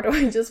that, or do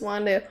I just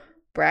want to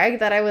brag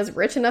that I was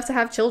rich enough to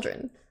have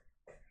children?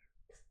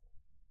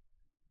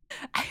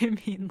 I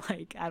mean,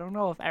 like, I don't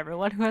know if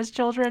everyone who has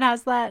children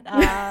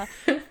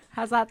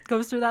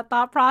goes through that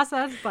thought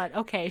process, but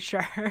okay,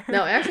 sure.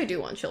 No, I actually do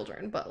want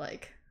children, but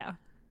like, Yeah.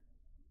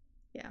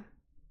 yeah.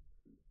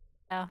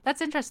 Yeah,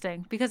 that's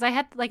interesting because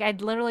I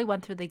literally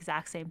went through the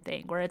exact same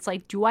thing where it's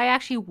like, do I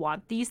actually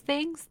want these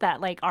things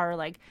that like are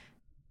like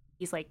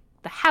these like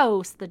the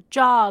house, the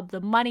job,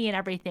 the money and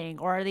everything,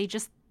 or are they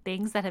just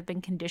things that have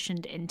been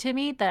conditioned into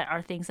me that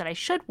are things that I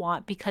should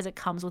want because it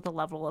comes with a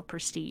level of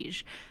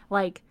prestige?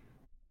 Like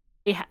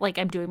like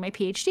I'm doing my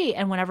PhD,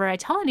 and whenever I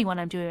tell anyone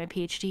I'm doing my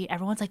PhD,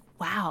 everyone's like,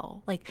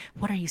 "Wow, like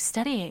what are you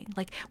studying?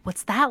 Like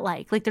what's that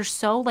like?" Like they're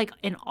so like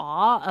in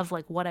awe of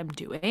like what I'm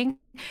doing,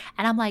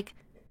 and I'm like,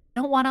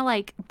 I don't want to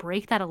like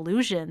break that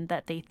illusion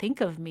that they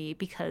think of me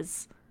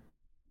because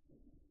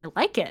I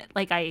like it.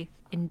 Like I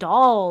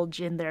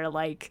indulge in their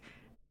like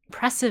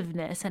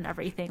impressiveness and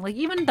everything. Like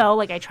even though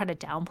like I try to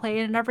downplay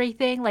it and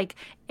everything, like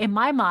in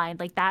my mind,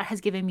 like that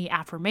has given me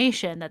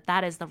affirmation that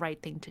that is the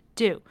right thing to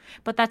do.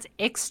 But that's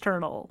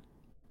external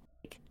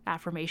like,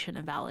 affirmation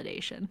and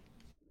validation.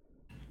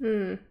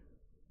 Hmm.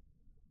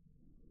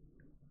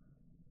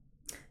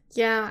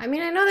 Yeah, I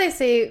mean, I know they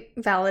say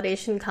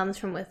validation comes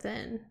from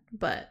within,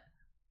 but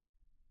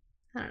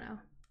I don't know.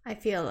 I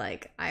feel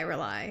like I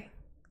rely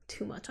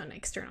too much on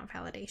external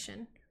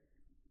validation.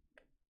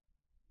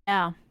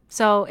 Yeah.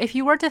 So if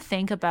you were to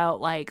think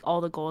about like all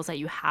the goals that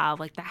you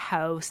have, like the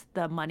house,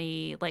 the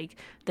money, like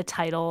the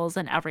titles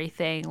and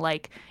everything,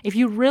 like if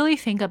you really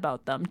think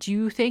about them, do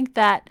you think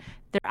that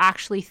they're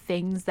actually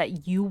things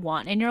that you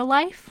want in your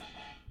life?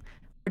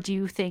 Or do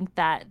you think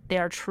that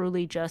they're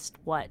truly just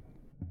what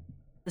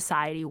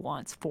society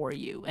wants for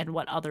you and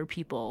what other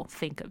people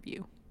think of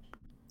you?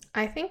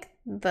 I think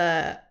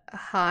the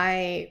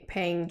high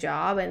paying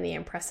job and the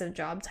impressive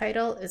job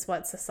title is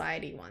what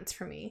society wants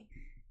for me.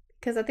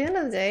 Because at the end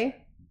of the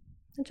day,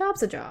 a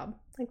job's a job.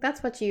 Like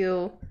that's what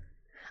you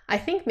I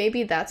think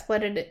maybe that's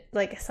what it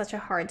like such a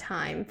hard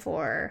time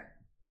for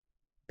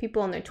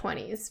people in their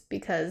 20s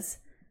because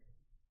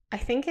I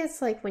think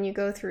it's like when you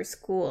go through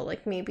school,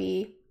 like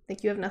maybe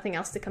like you have nothing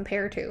else to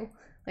compare to.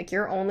 Like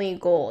your only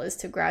goal is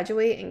to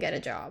graduate and get a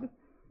job.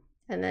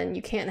 And then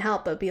you can't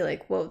help but be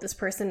like, whoa, this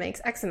person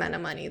makes X amount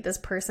of money. This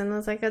person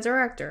is like a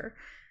director.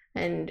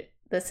 And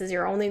this is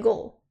your only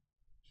goal.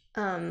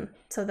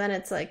 So then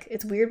it's like,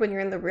 it's weird when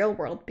you're in the real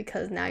world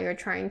because now you're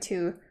trying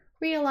to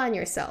realign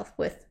yourself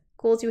with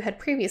goals you had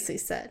previously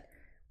set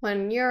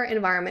when your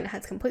environment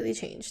has completely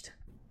changed.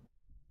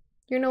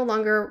 You're no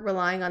longer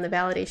relying on the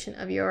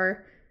validation of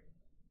your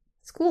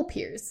school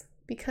peers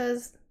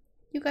because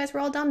you guys were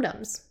all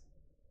dum-dums.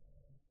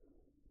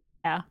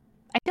 Yeah.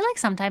 I feel like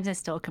sometimes I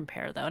still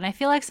compare though, and I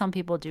feel like some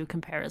people do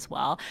compare as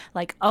well.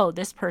 Like, oh,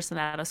 this person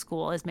out of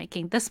school is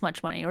making this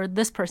much money, or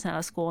this person out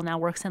of school now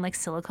works in like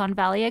Silicon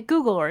Valley at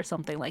Google or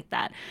something like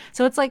that.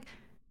 So it's like,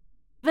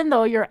 even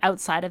though you're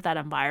outside of that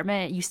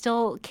environment, you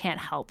still can't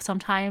help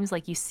sometimes.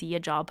 Like, you see a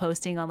job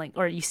posting on like,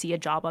 or you see a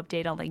job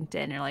update on LinkedIn,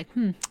 and you're like,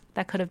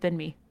 that could have been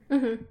me.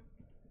 Mm-hmm.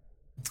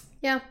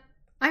 Yeah,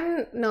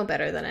 I'm no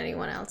better than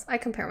anyone else. I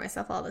compare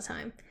myself all the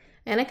time.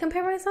 And I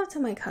compare myself to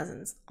my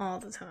cousins all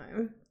the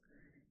time.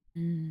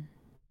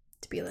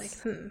 To be like,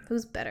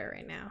 who's better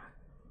right now?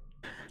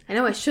 I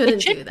know I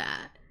shouldn't do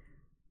that.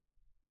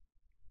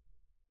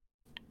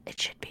 It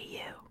should be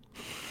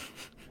you.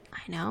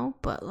 I know,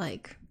 but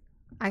like,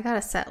 I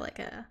gotta set like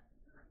a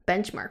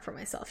benchmark for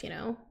myself, you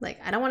know? Like,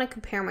 I don't want to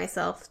compare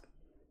myself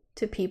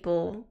to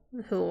people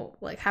who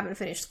like haven't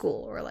finished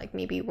school or like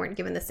maybe weren't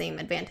given the same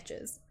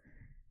advantages.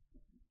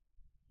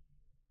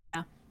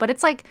 Yeah. But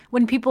it's like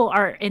when people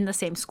are in the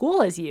same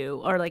school as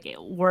you or like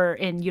were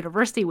in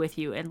university with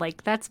you, and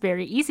like that's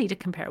very easy to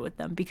compare with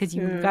them because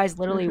you guys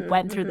literally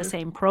went through the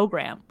same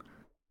program.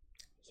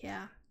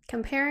 Yeah.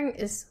 Comparing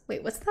is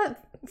wait, what's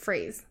that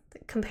phrase?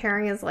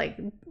 Comparing is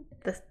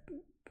the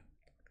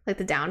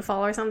the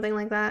downfall or something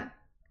like that.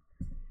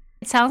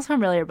 It sounds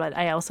familiar, but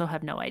I also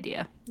have no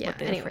idea what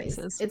the phrase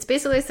is. It's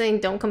basically saying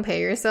don't compare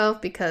yourself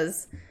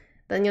because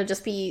then you'll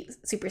just be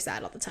super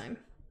sad all the time.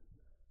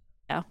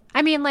 Yeah.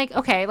 I mean, like,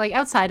 okay, like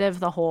outside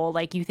of the whole,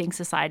 like, you think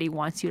society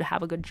wants you to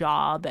have a good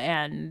job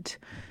and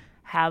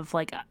have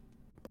like a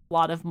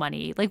lot of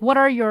money. Like, what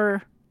are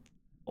your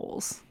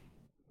goals?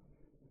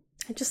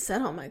 I just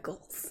said all my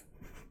goals.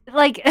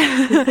 Like,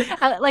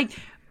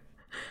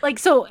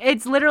 so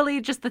it's literally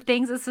just the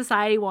things that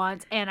society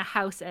wants and a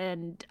house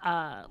and,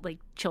 like,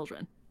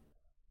 children.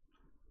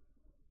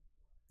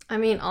 I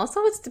mean,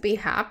 also it's to be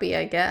happy,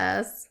 I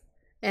guess.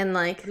 And,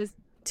 like,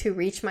 to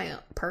reach my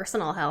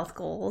personal health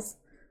goals.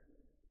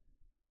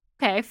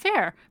 Okay,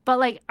 fair. But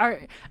like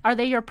are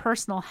they your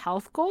personal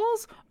health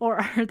goals or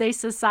are they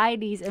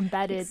society's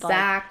embedded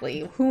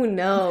Exactly. Who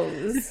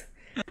knows?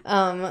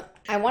 I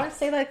want to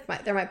say like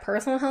they're my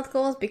personal health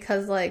goals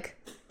because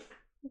like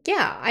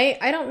yeah,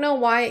 I don't know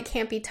why it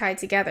can't be tied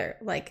together.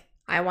 Like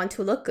I want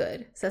to look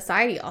good.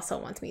 Society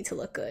also wants me to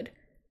look good.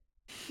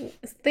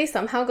 They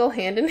somehow go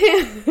hand in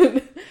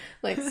hand.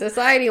 Like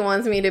society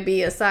wants me to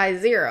be a size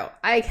 0.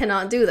 I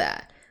cannot do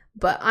that.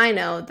 But I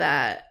know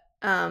that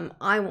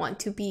I want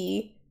to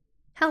be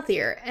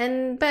healthier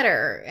and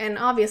better and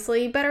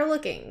obviously better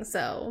looking.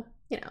 So,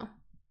 you know,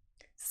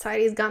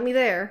 society's got me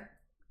there.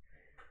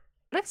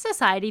 What if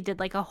society did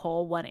like a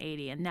whole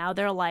 180 and now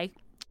they're like,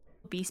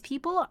 obese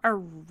people are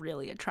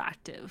really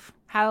attractive?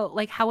 How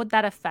would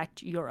that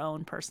affect your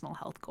own personal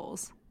health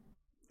goals?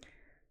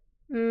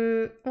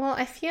 Well,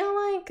 I feel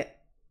like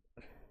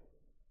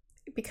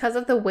because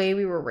of the way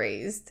we were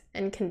raised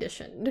and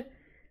conditioned,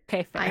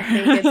 okay, fair. I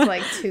think it's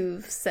like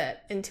too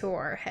set into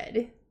our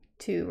head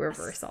to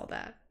reverse all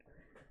that.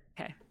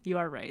 Okay, you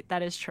are right.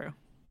 That is true.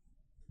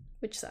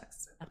 Which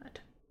sucks. But...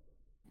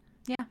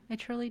 yeah, it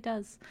truly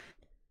does.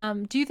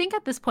 Do you think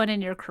at this point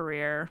in your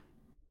career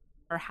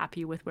you're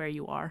happy with where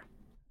you are?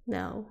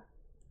 No.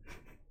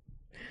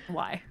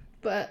 Why?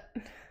 But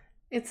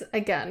it's,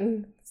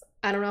 again,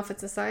 I don't know if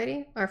it's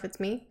society or if it's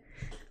me,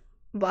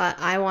 but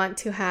I want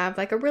to have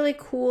like a really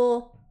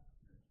cool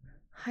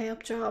high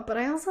up job, but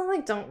I also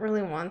like don't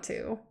really want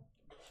to.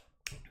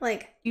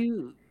 Like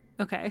you...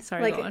 okay,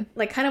 sorry, like, go on.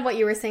 Like kind of what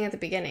you were saying at the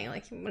beginning,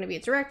 like you want to be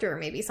a director or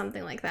maybe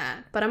something like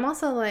that. But I'm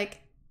also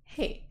like,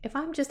 hey, if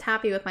I'm just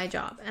happy with my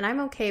job and I'm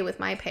okay with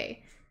my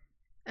pay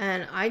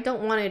and I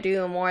don't want to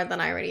do more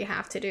than I already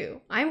have to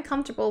do, I'm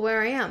comfortable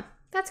where I am.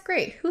 That's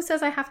great. Who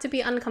says I have to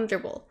be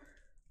uncomfortable?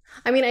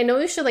 I mean, I know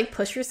you should like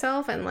push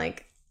yourself and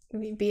like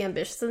be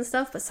ambitious and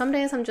stuff, but some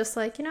days I'm just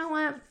like, you know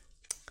what?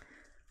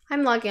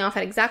 I'm logging off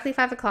at exactly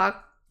 5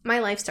 o'clock. My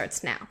life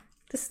starts now.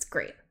 This is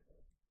great.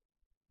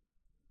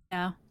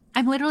 Yeah.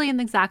 I'm literally in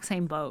the exact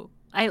same boat.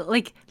 I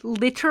like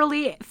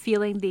literally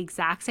feeling the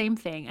exact same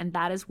thing. And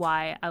that is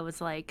why I was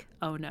like,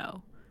 oh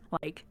no.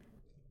 Like,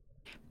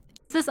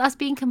 is this us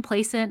being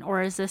complacent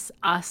or is this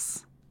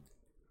us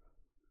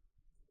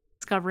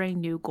discovering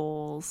new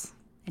goals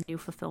and new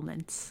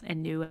fulfillments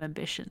and new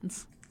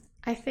ambitions?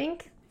 I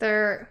think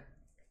there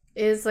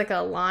is like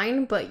a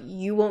line, but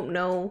you won't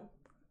know.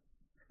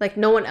 Like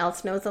no one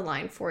else knows the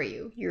line for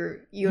you.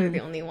 You're the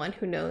only one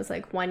who knows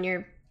like when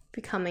you're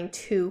becoming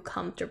too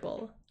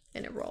comfortable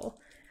in a role.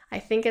 I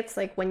think it's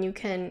like when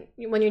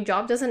your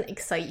job doesn't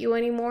excite you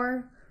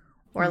anymore,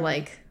 or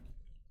like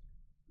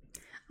I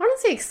don't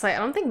want to say excite. I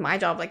don't think my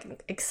job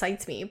like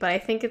excites me, but I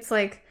think it's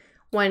like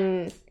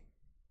when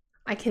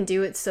I can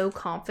do it so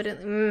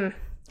confidently.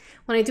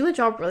 When I do a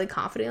job really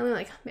confidently,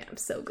 like man, I'm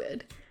so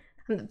good.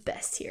 I'm the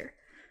best here.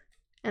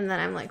 And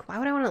then I'm like, why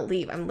would I want to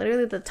leave? I'm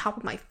literally at the top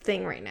of my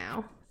thing right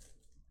now.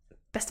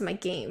 Best of my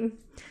game.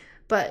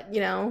 But,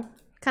 you know,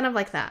 kind of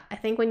like that. I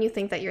think when you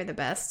think that you're the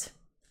best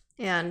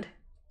and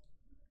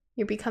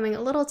you're becoming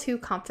a little too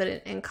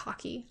confident and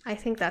cocky, I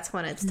think that's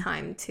when it's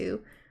time to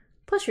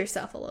push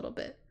yourself a little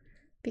bit.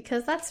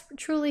 Because that's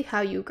truly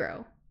how you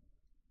grow.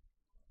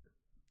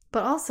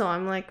 But also,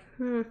 I'm like,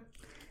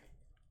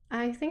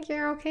 I think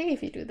you're okay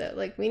if you do that.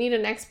 Like, we need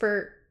an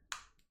expert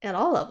at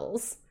all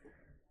levels.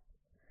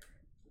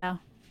 Yeah.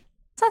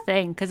 It's a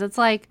thing, because it's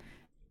like,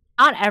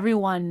 not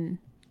everyone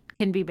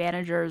can be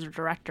managers or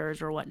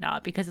directors or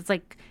whatnot, because it's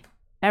like,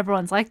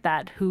 everyone's like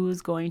that.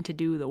 Who's going to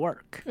do the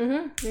work?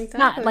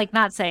 Exactly.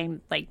 Not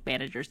saying like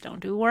managers don't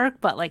do work,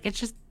 but like it's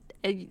just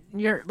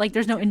you're like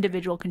there's no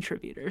individual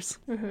contributors.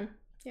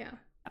 Yeah.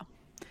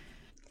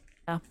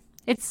 Yeah.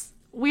 It's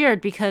weird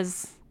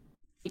because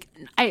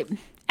like,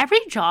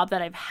 every job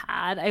that I've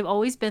had, I've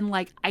always been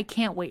like, I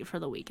can't wait for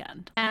the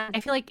weekend. And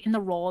I feel like in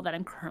the role that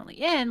I'm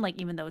currently in, like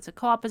even though it's a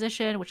co-op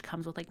position, which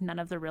comes with like none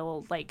of the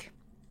real like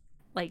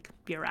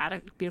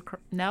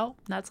no,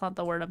 that's not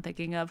the word I'm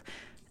thinking of.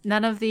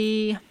 None of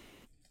the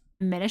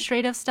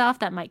administrative stuff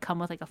that might come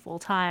with like a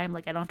full-time,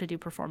 like I don't have to do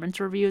performance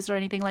reviews or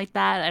anything like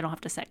that. I don't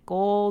have to set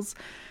goals.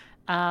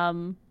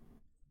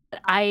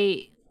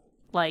 I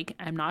like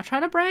I'm not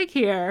trying to brag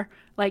here.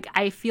 Like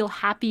I feel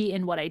happy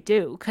in what I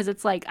do because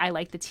it's like I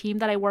like the team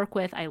that I work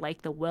with. I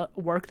like the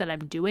work that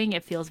I'm doing.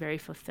 It feels very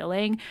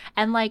fulfilling.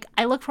 And like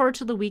I look forward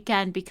to the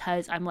weekend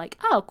because I'm like,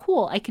 "Oh,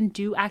 cool. I can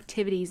do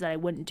activities that I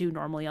wouldn't do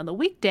normally on the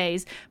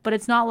weekdays." But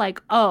it's not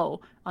like, "Oh,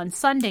 on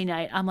Sunday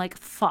night, I'm like,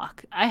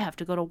 fuck, I have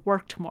to go to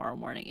work tomorrow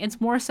morning." It's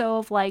more so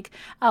of like,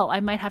 "Oh, I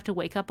might have to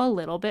wake up a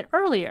little bit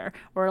earlier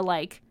or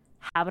like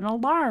have an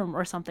alarm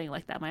or something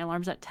like that." My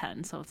alarm's at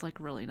 10, so it's like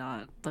really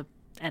not the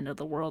end of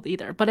the world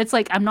either. But it's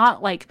like I'm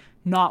not like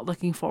not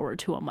looking forward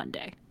to a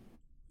Monday.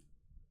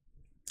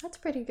 That's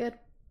pretty good.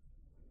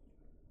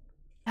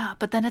 Yeah,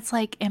 but then it's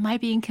like, am I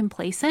being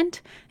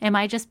complacent? Am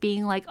I just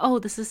being like, oh,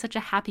 this is such a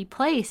happy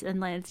place?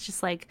 And then it's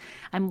just like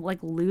I'm like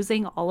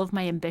losing all of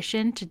my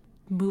ambition to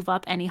move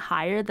up any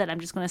higher, that I'm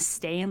just gonna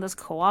stay in this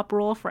co-op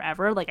role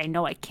forever. Like I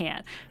know I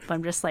can't, but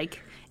I'm just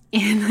like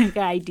in like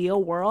an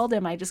ideal world,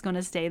 am I just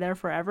gonna stay there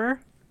forever?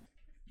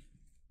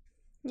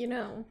 You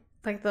know,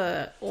 like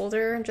the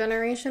older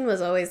generation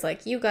was always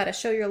like, you gotta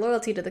show your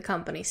loyalty to the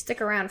company,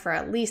 stick around for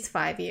at least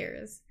 5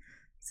 years.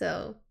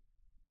 So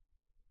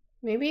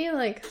maybe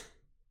like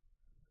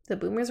the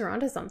boomers are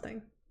onto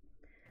something.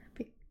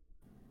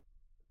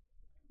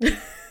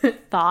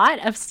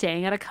 Thought of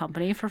staying at a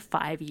company for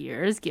 5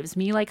 years gives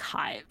me like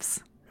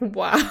hives.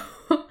 Wow.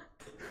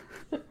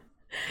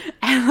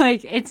 And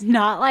like it's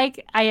not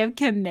like I have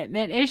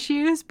commitment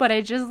issues, but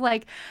I just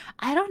like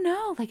I don't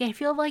know, like I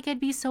feel like I'd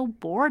be so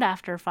bored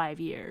after 5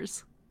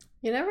 years.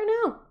 You never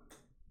know.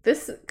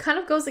 This kind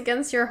of goes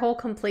against your whole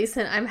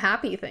complacent I'm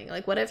happy thing.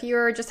 Like what if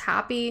you're just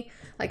happy,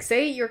 like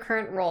say your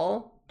current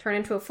role turned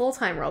into a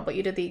full-time role, but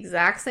you did the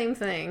exact same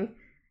thing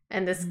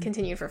and this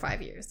continued for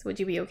 5 years. Would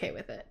you be okay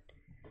with it?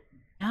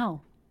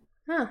 No.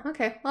 Oh,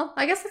 okay. Well,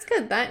 I guess that's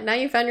good. That now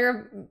you found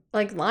your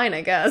like line,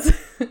 I guess.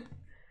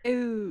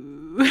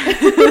 Ooh.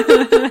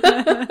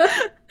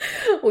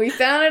 We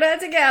found it out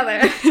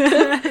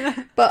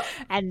together. But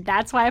and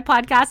that's why a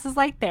podcast is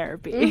like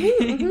therapy.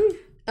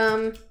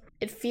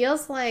 It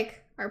feels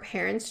like our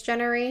parents'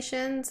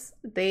 generations,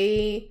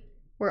 they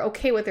were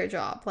okay with their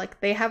job. Like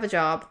they have a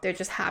job, they're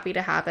just happy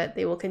to have it.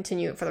 They will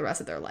continue it for the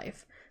rest of their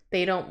life.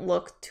 They don't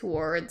look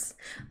towards,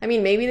 I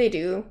mean, maybe they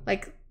do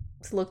like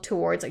look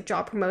towards like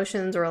job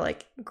promotions or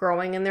like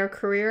growing in their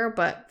career,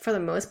 but for the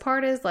most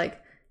part is like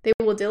they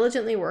will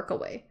diligently work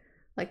away.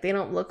 Like they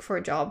don't look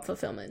for job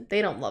fulfillment.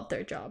 They don't love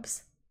their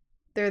jobs.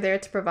 They're there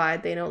to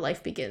provide. They know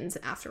life begins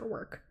after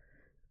work.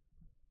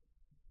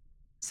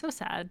 So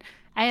sad.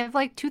 I have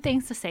like two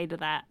things to say to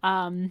that.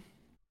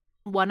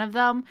 One of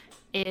them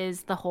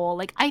is the whole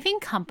like I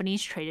think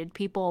companies treated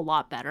people a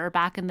lot better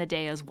back in the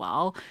day as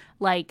well.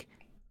 Like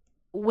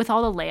with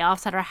all the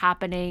layoffs that are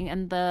happening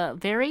and the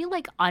very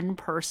like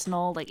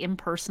unpersonal, like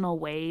impersonal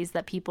ways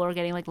that people are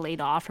getting like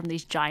laid off from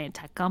these giant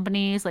tech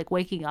companies, like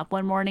waking up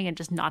one morning and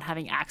just not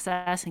having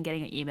access and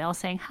getting an email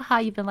saying, haha,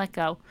 you've been let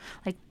go.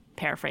 Like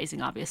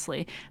paraphrasing,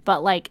 obviously.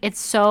 But like it's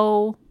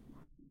so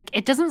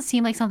it doesn't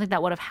seem like something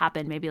that would have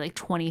happened maybe like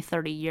 20,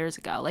 30 years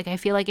ago. Like I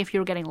feel like if you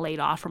were getting laid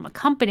off from a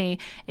company,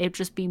 it'd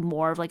just be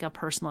more of like a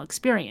personal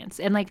experience.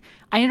 And like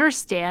I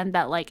understand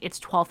that like it's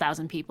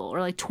 12,000 people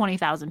or like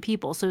 20,000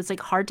 people. So it's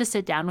like hard to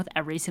sit down with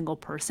every single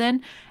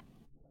person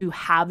to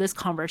have this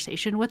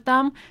conversation with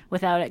them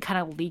without it kind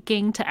of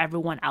leaking to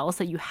everyone else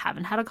that you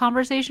haven't had a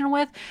conversation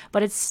with.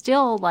 But it's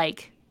still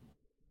like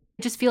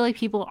I just feel like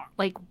people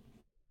like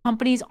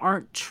companies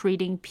aren't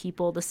treating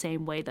people the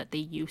same way that they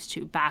used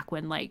to back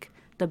when like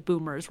the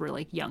boomers were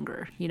like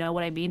younger. You know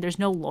what I mean? There's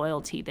no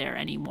loyalty there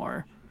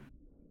anymore.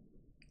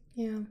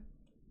 Yeah.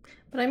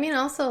 But I mean,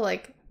 also,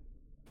 like,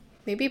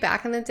 maybe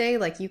back in the day,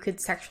 like, you could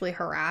sexually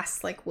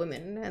harass, like,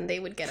 women and they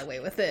would get away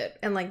with it.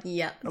 And, like,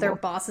 yeah, their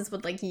bosses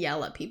would, like,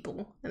 yell at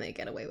people and they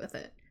get away with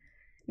it.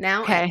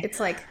 Now, Okay. it's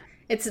like,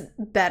 it's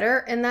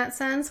better in that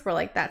sense where,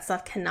 like, that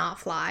stuff cannot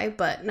fly.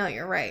 But no,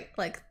 you're right.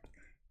 Like,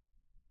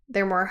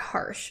 they're more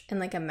harsh in,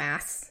 like, a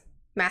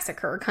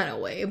massacre kind of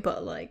way,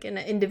 but, like, in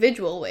an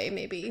individual way,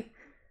 maybe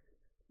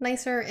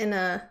nicer in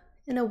a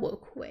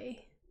woke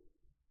way.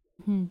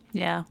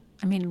 Yeah.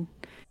 I mean,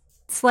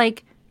 it's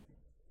like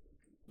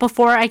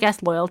before, I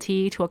guess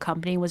loyalty to a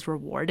company was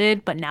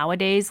rewarded, but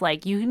nowadays,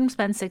 like you can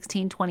spend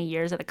 16, 20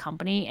 years at a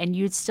company and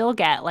you'd still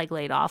get like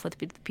laid off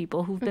with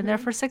people who've been there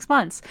Mm-hmm. for 6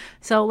 months.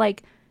 So,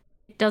 like,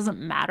 it doesn't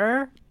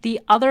matter. The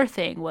other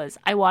thing was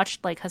I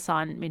watched like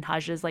Hassan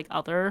Minhaj's like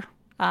other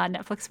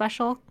Netflix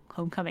special,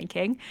 Homecoming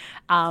King.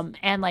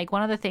 And like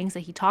one of the things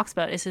that he talks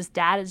about is his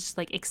dad is just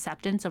like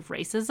acceptance of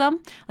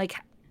racism. Like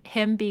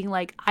him being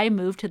like, I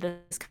moved to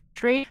this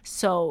country,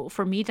 so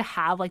for me to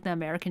have like the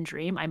American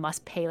dream, I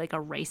must pay like a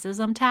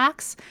racism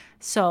tax.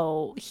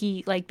 So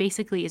he like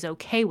basically is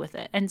okay with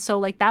it. And so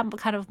like that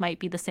kind of might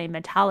be the same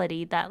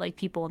mentality that like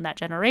people in that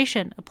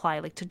generation apply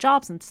like to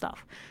jobs and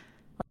stuff.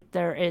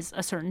 There is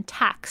a certain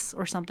tax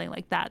or something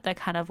like that that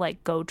kind of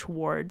like go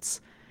towards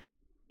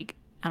like,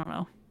 I don't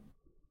know,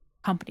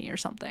 company or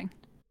something.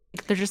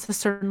 Like, there's just a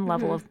certain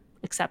level Mm-hmm. of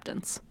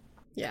acceptance.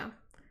 Yeah.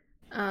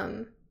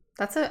 Um,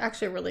 that's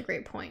actually a really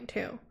great point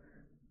too.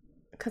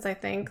 Because I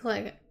think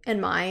like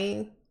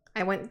I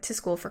went to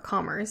school for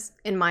commerce.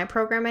 In my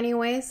program,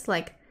 anyways,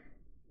 like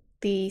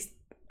the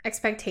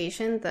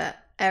expectation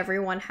that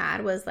everyone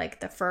had was like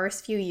the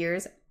first few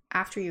years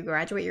after you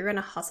graduate, you're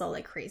gonna hustle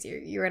like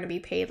crazy. You're gonna be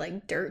paid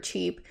like dirt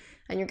cheap,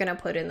 and you're gonna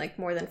put in like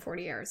more than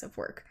 40 hours of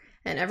work.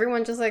 And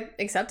everyone just like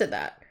accepted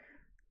that.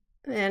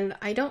 And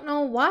I don't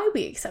know why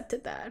we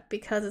accepted that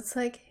because it's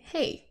like,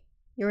 hey,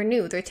 you're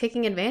new. They're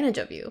taking advantage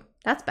of you.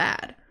 That's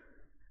bad.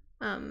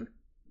 Um,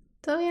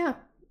 so yeah,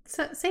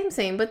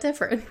 same but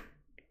different.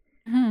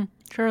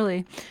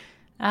 Surely.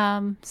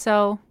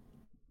 So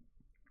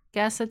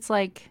guess it's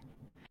like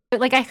but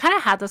like I kind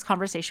of had this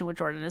conversation with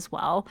Jordan as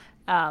well,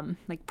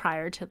 like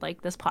prior to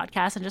like this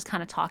podcast and just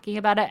kind of talking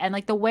about it and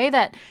like the way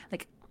that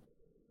like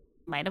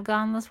might have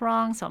gotten this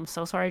wrong. So I'm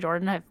so sorry,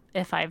 Jordan,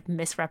 if I've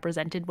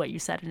misrepresented what you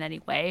said in any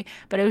way.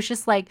 But it was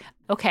just like,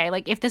 okay,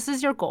 like if this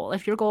is your goal,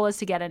 if your goal is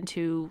to get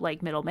into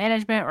like middle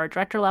management or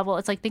director level,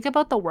 it's like think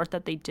about the work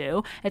that they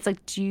do. It's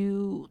like, do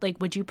you like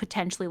would you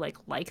potentially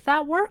like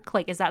that work?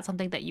 Like, is that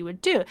something that you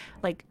would do?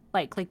 Like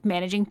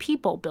managing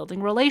people,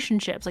 building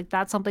relationships, like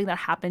that's something that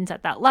happens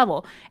at that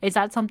level. Is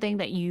that something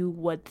that you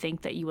would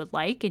think that you would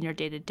like in your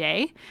day to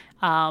day?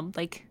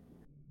 Like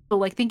so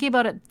like thinking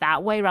about it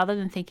that way rather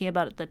than thinking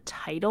about the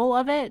title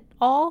of it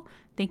all,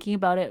 thinking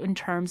about it in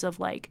terms of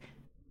like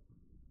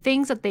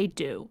things that they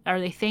do, are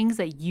they things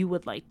that you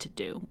would like to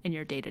do in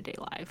your day-to-day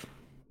life?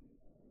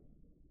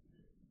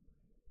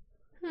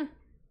 Hmm,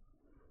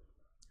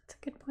 that's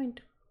a good point.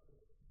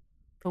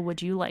 But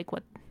would you like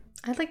what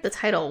I like the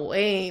title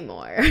way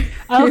more.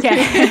 Okay.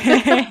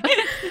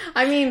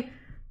 I mean,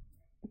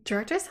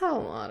 directors have a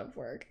lot of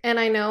work. And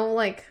I know,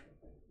 like,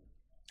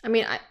 I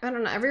mean, I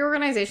don't know. Every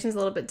organization's a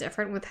little bit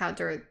different with how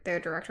their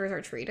directors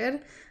are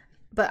treated.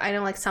 But I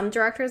know, like, some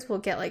directors will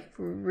get, like,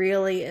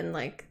 really in,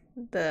 like,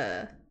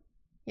 the,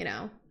 you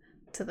know,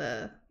 to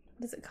the,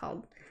 what is it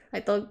called?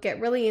 Like, they'll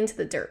get really into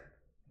the dirt.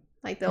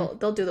 Like, they'll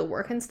do the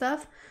work and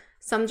stuff.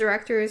 Some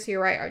directors,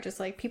 you're right, are just,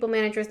 like, people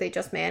managers. They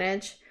just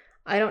manage.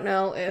 I don't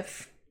know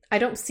if I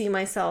don't see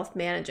myself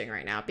managing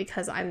right now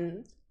because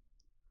I'm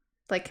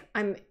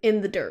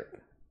in the dirt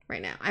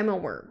right now. I'm a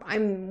worm.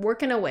 I'm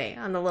working away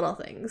on the little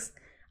things.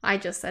 I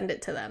just send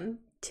it to them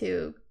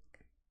to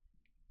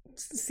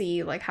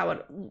see like how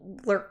it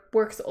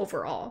works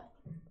overall.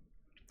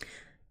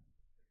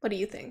 What do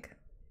you think?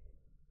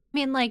 I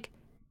mean, like,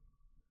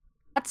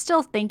 that's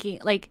still thinking,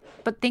 like,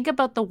 but think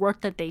about the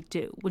work that they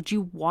do. Would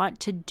you want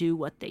to do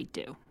what they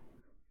do?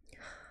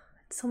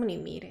 So many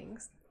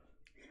meetings.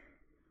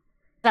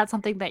 That's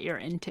something that you're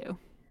into.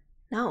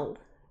 No.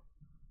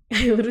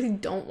 I literally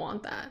don't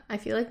want that. I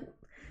feel like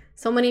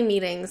so many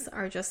meetings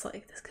are just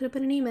like, this could have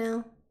been an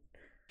email.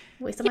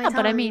 Waste of my Yeah,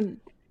 but I time.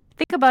 mean,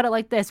 think about it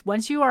like this.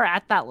 Once you are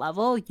at that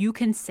level, you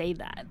can say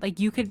that. Like,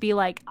 you could be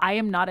like, I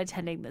am not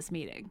attending this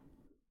meeting.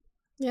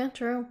 Yeah,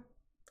 true.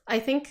 I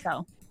think,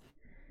 So,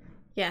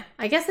 yeah,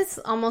 I guess it's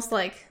almost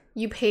like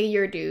you pay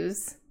your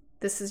dues.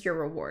 This is your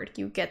reward.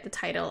 You get the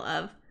title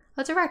of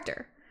a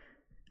director.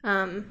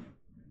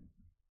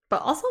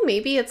 But also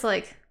maybe it's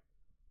like,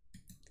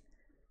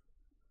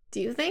 do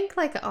you think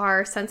like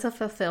our sense of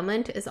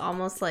fulfillment is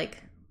almost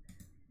like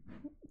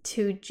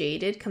too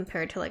jaded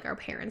compared to like our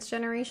parents'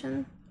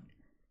 generation?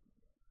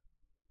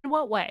 in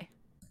what way?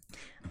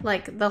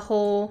 Like the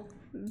whole,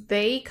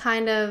 they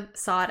kind of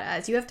saw it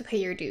as you have to pay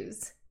your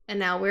dues. And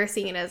now we're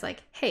seeing it as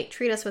like, hey,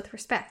 treat us with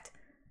respect.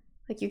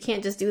 Like you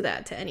can't just do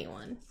that to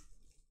anyone.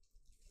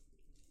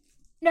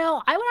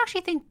 No, I would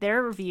actually think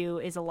their view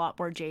is a lot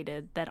more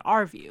jaded than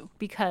our view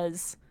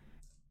because,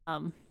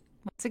 um,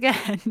 once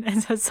again,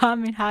 as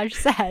Hassan Minhaj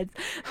said,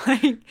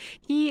 like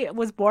he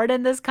was born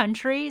in this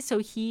country, so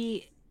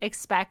he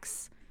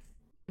expects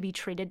to be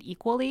treated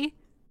equally.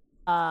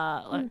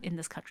 Mm. In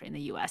this country, in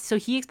the U.S., so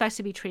he expects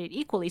to be treated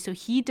equally. So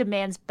he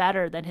demands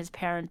better than his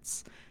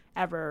parents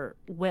ever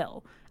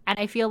will, and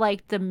I feel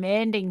like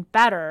demanding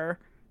better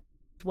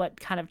is what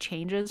kind of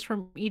changes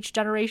from each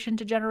generation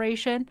to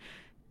generation.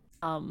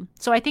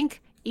 So I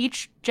think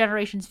each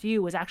generation's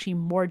view was actually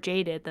more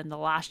jaded than the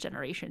last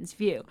generation's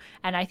view.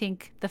 And I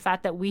think the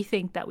fact that we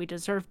think that we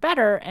deserve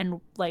better and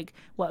like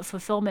what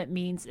fulfillment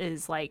means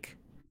is like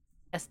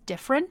as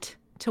different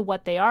to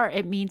what they are,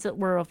 it means that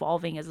we're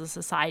evolving as a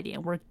society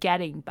and we're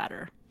getting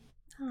better.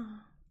 Oh,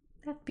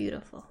 that's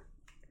beautiful.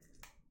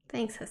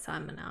 Thanks,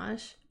 Hassan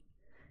Minaj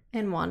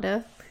and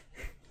Wanda.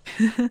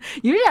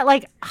 You get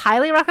like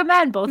highly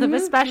recommend both of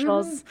his Mm-hmm,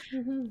 specials. mm-hmm,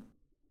 mm-hmm.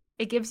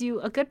 It gives you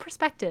a good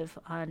perspective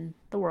on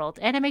the world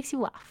and it makes you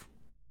laugh.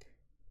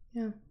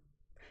 Yeah.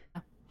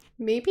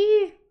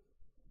 Maybe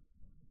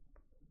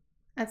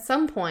at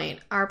some point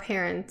our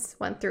parents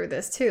went through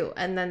this too,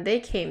 and then they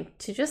came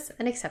to just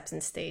an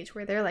acceptance stage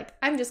where they're like,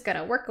 I'm just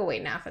gonna work away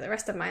now for the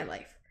rest of my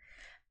life.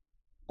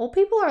 Old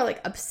people are like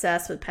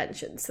obsessed with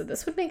pensions, so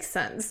this would make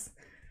sense.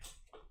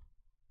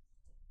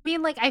 I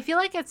mean, like, I feel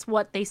like it's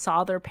what they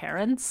saw their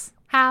parents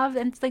have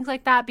and things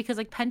like that because,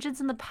 like,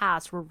 pensions in the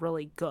past were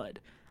really good.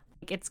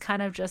 Like, it's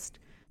kind of just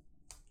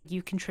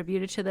you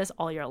contributed to this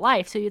all your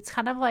life. So it's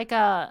kind of like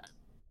a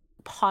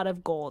pot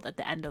of gold at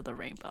the end of the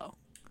rainbow.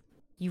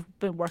 You've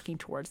been working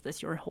towards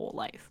this your whole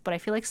life. But I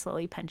feel like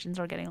slowly pensions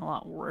are getting a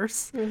lot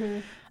worse. Mm-hmm.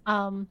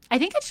 I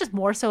think it's just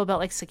more so about,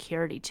 like,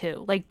 security,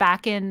 too. Like,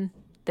 back in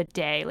the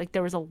day, like,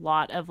 there was a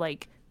lot of,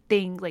 like,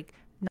 things, like,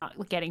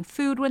 not getting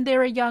food when they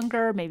were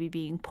younger, maybe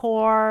being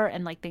poor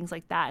and like things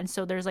like that. And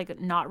so there's like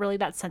not really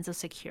that sense of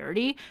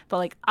security, but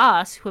like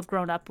us who have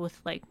grown up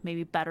with like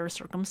maybe better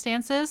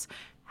circumstances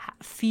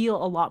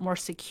feel a lot more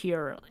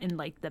secure in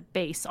like the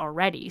base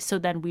already. So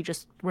then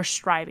we're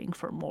striving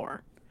for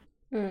more.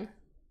 Mm.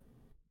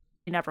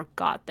 We never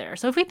got there.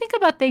 So if we think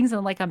about things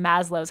in like a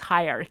Maslow's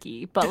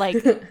hierarchy, but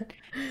like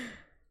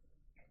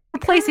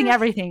replacing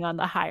everything on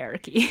the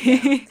hierarchy.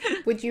 Yeah.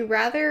 Would you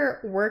rather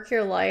work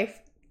your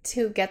life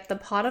to get the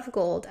pot of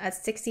gold at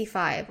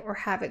 65 or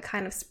have it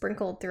kind of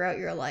sprinkled throughout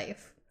your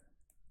life?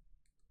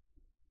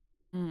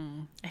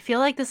 I feel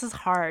like this is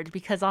hard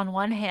because on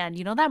one hand,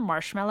 you know that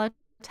marshmallow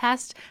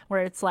test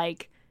where it's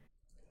like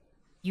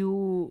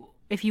you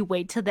if you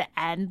wait to the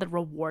end, the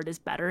reward is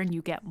better and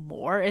you get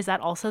more. Is that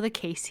also the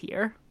case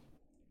here?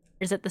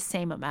 Is it the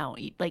same amount?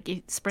 Like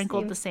it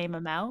sprinkled Same. the same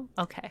amount?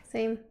 Okay.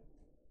 Same.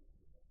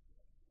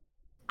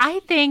 I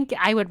think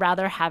I would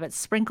rather have it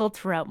sprinkled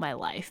throughout my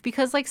life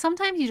because like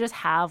sometimes you just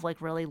have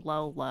like really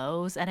low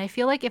lows and I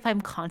feel like if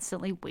I'm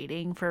constantly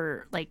waiting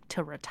for like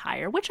to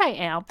retire, which I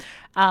am,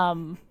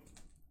 um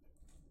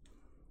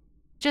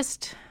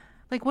just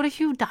like what if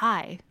you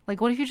die?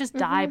 Like what if you just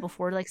die Mm-hmm.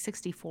 before like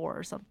 64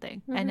 or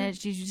something and Mm-hmm. then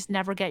you just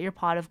never get your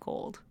pot of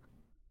gold?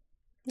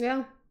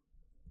 Yeah.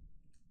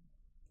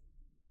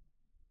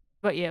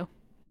 What about you?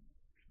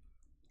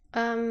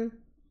 Um,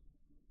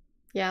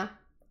 yeah.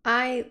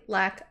 I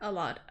lack a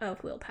lot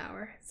of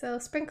willpower, so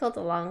sprinkled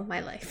along my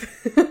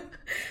life.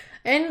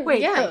 And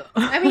Wait. yeah,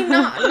 I mean,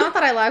 not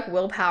that I lack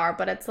willpower,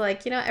 but it's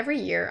like, you know, every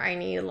year I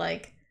need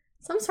like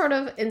some sort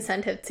of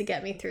incentive to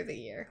get me through the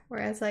year.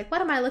 Whereas like, what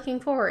am I looking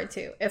forward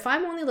to? If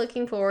I'm only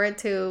looking forward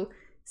to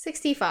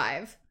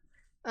 65,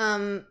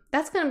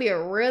 that's gonna be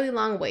a really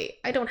long wait.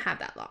 I don't have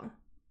that long.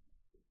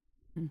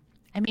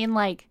 I mean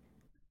like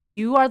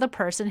you are the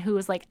person who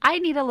is like, I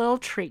need a little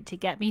treat to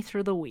get me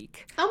through the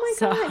week. Oh my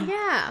So, god,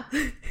 yeah.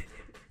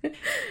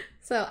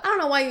 So I don't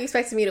know why you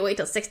expected me to wait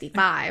till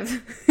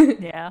 65.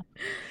 yeah.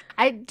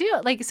 I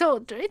do like so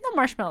in the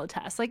marshmallow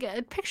test, like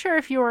picture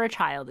if you were a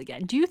child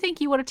again. Do you think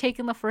you would have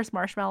taken the first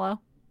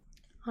marshmallow?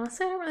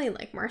 Honestly, I don't really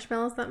like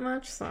marshmallows that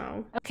much,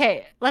 so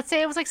Okay, let's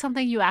say it was like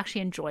something you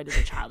actually enjoyed as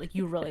a child, like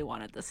you really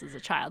wanted this as a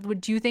child.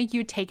 Would you think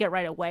you'd take it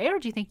right away or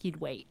do you think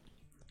you'd wait?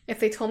 if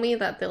they told me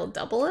that they'll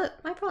double it,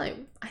 I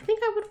think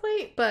I would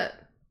wait, but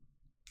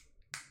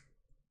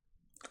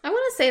I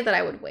want to say that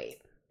I would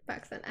wait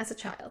back then as a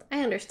child.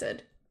 I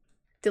understood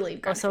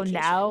delayed Oh, so gratification.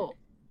 now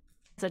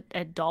as an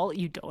adult,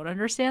 you don't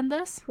understand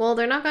this. Well,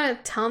 they're not gonna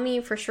tell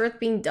me for sure it's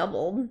being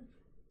doubled.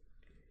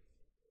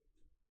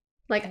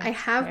 Like, I That's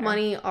have fair.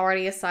 money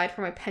already aside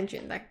for my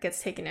pension that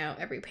gets taken out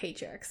every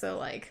paycheck. So,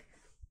 like,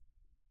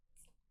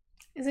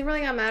 is it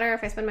really gonna matter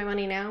if I spend my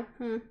money now?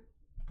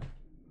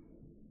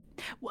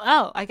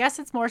 Well, I guess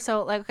it's more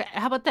so like, okay,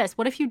 how about this?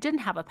 What if you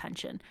didn't have a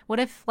pension? What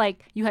if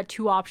like you had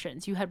two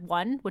options? You had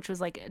one, which was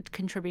like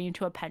contributing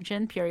to a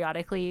pension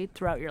periodically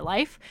throughout your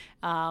life,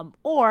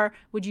 or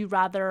would you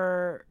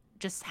rather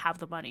just have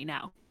the money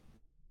now?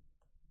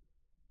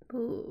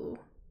 Ooh.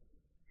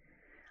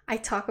 I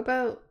talk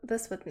about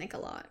this with Nick a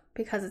lot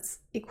because it's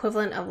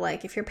equivalent of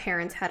like if your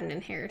parents had an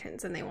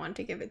inheritance and they wanted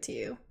to give it to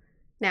you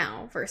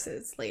now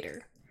versus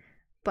later.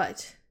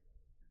 But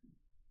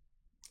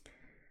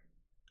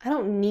I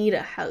don't need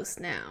a house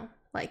now.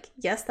 Like,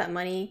 yes, that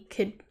money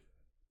could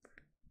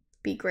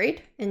be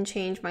great and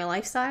change my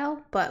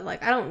lifestyle, but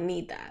like, I don't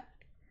need that.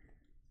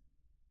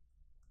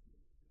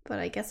 But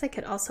I guess I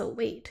could also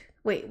wait.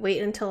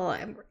 Wait until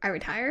I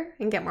retire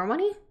and get more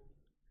money?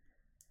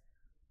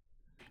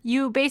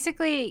 You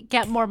basically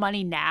get more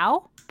money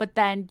now, but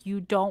then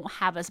you don't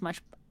have as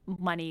much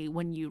money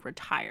when you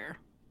retire.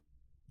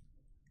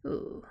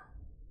 Ooh.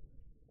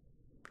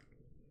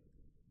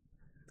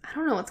 I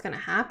don't know what's gonna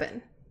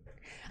happen.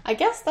 I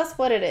guess that's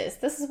what it is.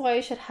 This is why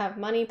you should have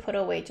money put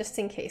away just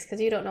in case,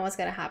 because you don't know what's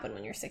gonna happen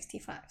when you're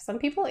 65. Some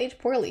people age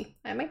poorly.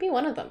 I might be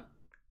one of them.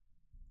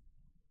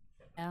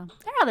 Yeah,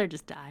 I'd rather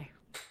just die.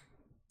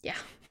 Yeah.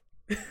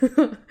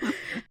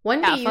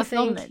 When do Yeah, you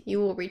think fulfillment. you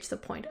will reach the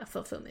point of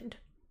fulfillment?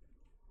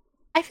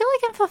 I feel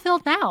like I'm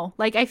fulfilled now.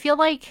 Like I feel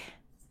like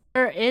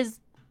there is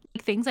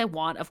like things I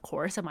want, of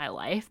course, in my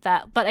life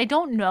that, but I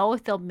don't know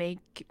if they'll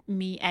make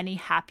me any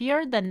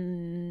happier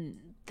than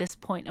this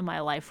point in my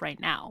life right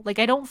now. Like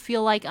I don't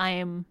feel like I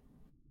am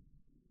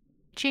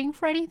itching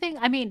for anything.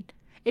 I mean,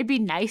 it'd be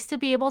nice to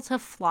be able to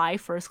fly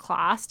first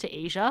class to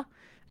Asia.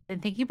 I've been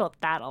thinking about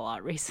that a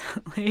lot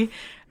recently.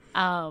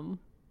 Um,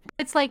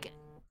 it's like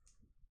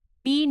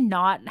me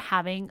not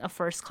having a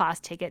first class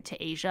ticket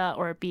to Asia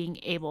or being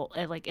able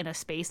like in a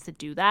space to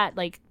do that,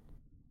 like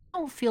I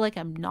don't feel like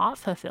I'm not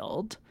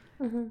fulfilled.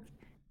 Mm-hmm.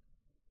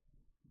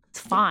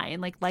 It's Yeah.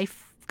 fine. Like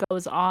life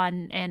goes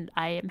on and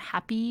I am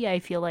happy. I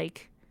feel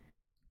like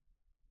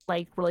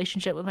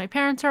relationship with my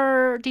parents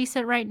are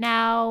decent right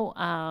now.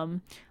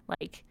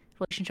 Like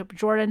relationship with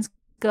Jordan's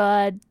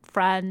good,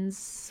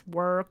 friends,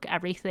 work,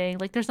 everything.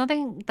 Like there's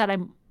nothing that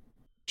I'm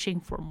wishing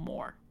for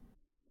more.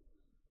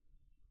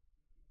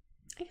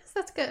 I guess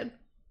that's good.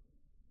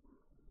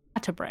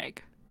 Not to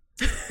brag.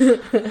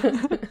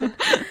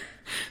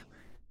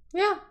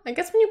 Yeah, I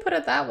guess when you put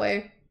it that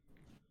way,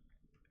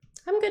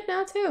 I'm good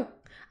now too.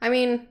 I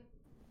mean,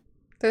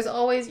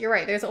 you're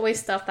right, there's always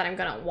stuff that I'm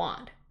gonna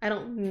want. I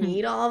don't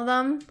need all of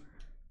them.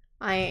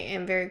 I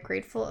am very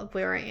grateful of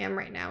where I am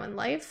right now in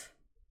life.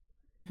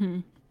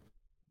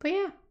 But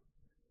yeah,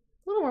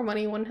 a little more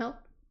money wouldn't help.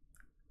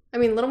 I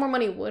mean, a little more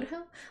money would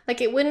help.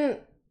 Like, it wouldn't,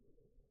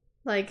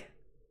 like,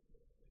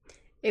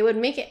 it would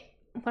make it,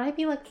 would I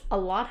be like a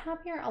lot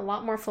happier, a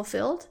lot more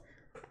fulfilled?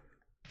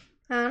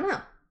 I don't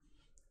know.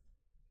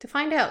 To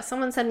find out,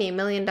 someone sent me $1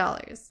 million.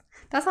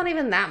 That's not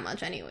even that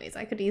much, anyways.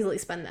 I could easily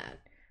spend that.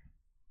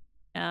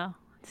 Yeah.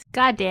 It's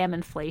goddamn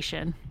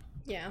inflation.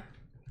 Yeah,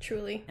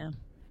 truly. Yeah.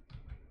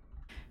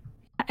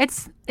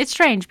 It's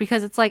strange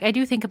because it's like I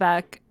do think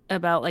about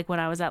like when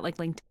I was at like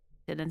LinkedIn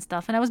and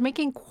stuff and I was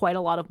making quite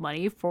a lot of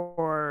money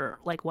for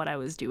like what I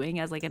was doing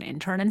as like an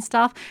intern and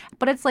stuff.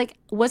 But it's like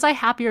was I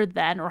happier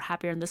then or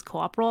happier in this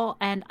co-op role?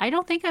 And I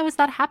don't think I was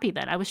that happy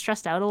then. I was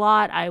stressed out a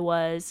lot. I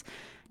was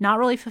not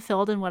really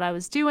fulfilled in what I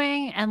was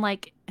doing and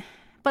like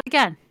but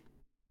again,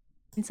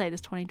 insight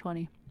is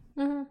 2020.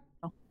 Mm-hmm.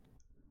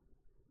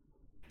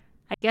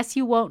 I guess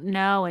you won't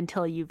know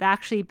until you've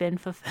actually been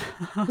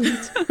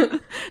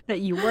fulfilled that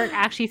you weren't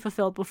actually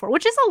fulfilled before,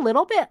 which is a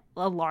little bit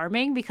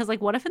alarming because,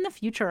 like, what if in the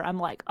future I'm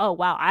like, oh,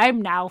 wow,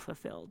 I'm now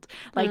fulfilled?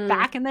 Like, Mm,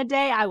 back in the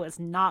day, I was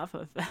not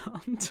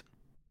fulfilled.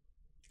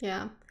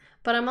 yeah.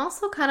 But I'm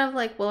also kind of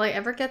like, will I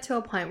ever get to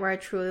a point where I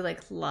truly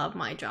like love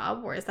my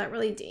job, or is that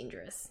really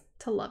dangerous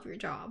to love your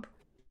job?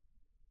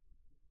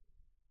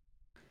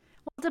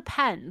 Well, it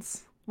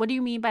depends. What do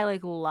you mean by,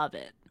 like, love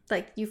it?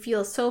 Like, you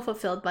feel so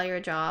fulfilled by your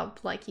job,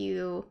 like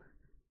you,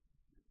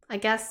 I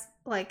guess,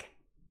 like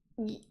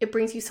it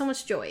brings you so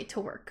much joy to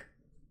work.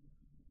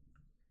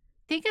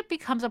 I think it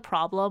becomes a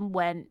problem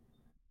when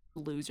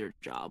you lose your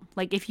job.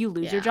 Like, if you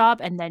lose your Yeah.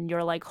 job and then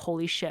you're like,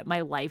 holy shit,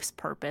 my life's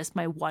purpose,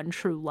 my one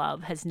true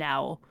love has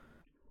now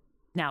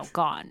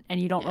gone and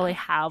you don't Yeah. really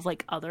have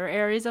like other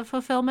areas of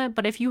fulfillment.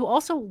 But if you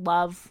also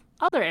love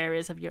other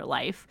areas of your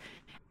life,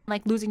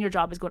 like losing your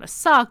job is going to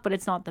suck, but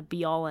it's not the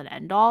be all and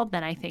end all,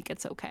 then I think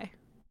it's okay.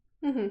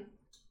 Mm-hmm.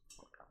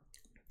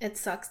 It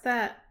sucks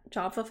that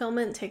job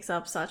fulfillment takes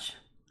up such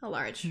a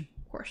large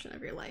portion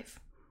of your life.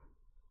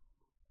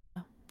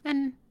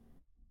 And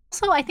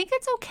also, I think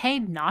it's okay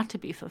not to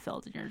be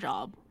fulfilled in your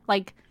job.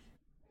 Like,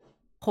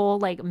 whole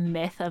like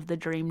myth of the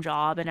dream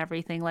job and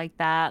everything like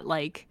that.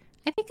 Like,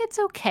 I think it's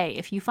okay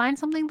if you find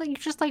something that you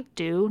just like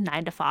do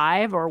 9 to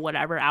 5 or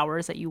whatever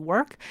hours that you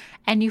work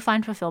and you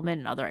find fulfillment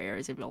in other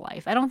areas of your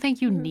life. I don't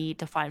think you need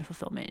to find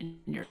fulfillment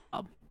in your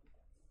job.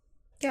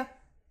 Yeah.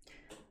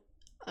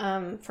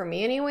 For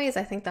me anyways,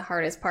 I think the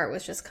hardest part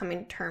was just coming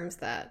to terms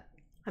that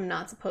I'm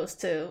not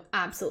supposed to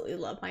absolutely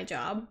love my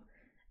job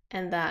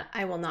and that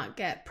I will not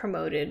get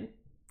promoted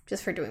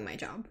just for doing my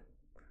job.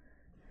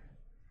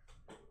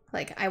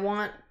 Like, I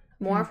want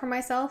more for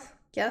myself,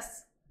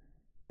 yes,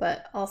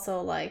 but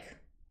also, like,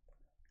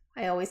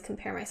 I always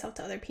compare myself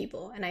to other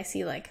people, and I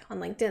see, like, on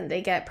LinkedIn,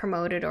 they get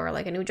promoted or,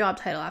 like, a new job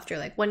title after,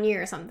 like, 1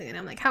 year or something, and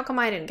I'm like, how come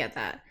I didn't get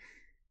that?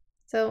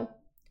 So,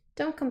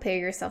 don't compare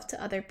yourself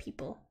to other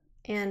people,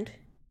 and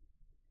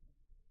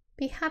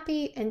be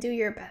happy and do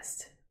your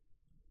best.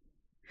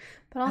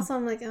 But also,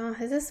 I'm like, oh,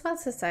 is this what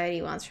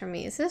society wants from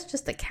me? Is this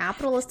just a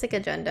capitalistic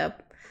agenda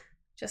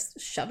just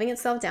shoving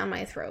itself down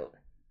my throat?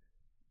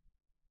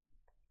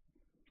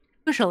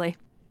 Usually.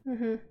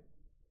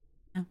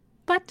 Mm-hmm.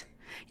 But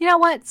you know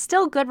what?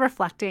 Still good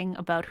reflecting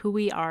about who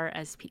we are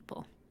as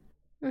people.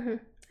 Mm-hmm.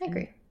 I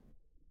agree.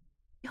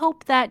 I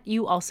hope that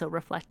you also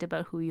reflect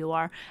about who you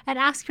are and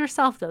ask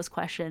yourself those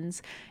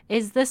questions.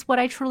 Is this what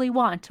I truly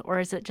want, or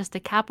is it just a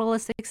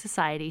capitalistic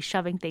society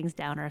shoving things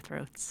down our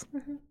throats?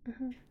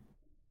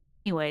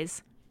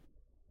 Anyways,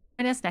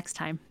 join us next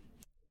time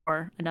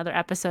for another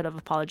episode of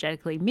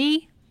Apologetically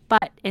Me.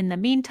 But in the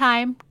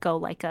meantime, go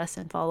like us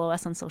and follow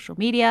us on social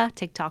media,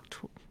 TikTok,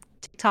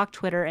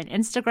 Twitter, and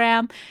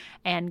Instagram,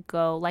 and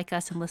go like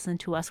us and listen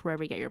to us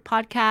wherever you get your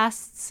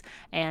podcasts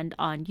and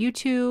on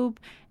YouTube.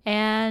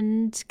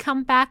 And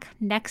come back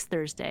next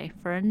Thursday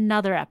for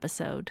another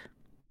episode.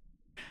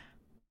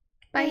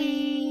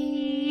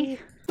 Bye.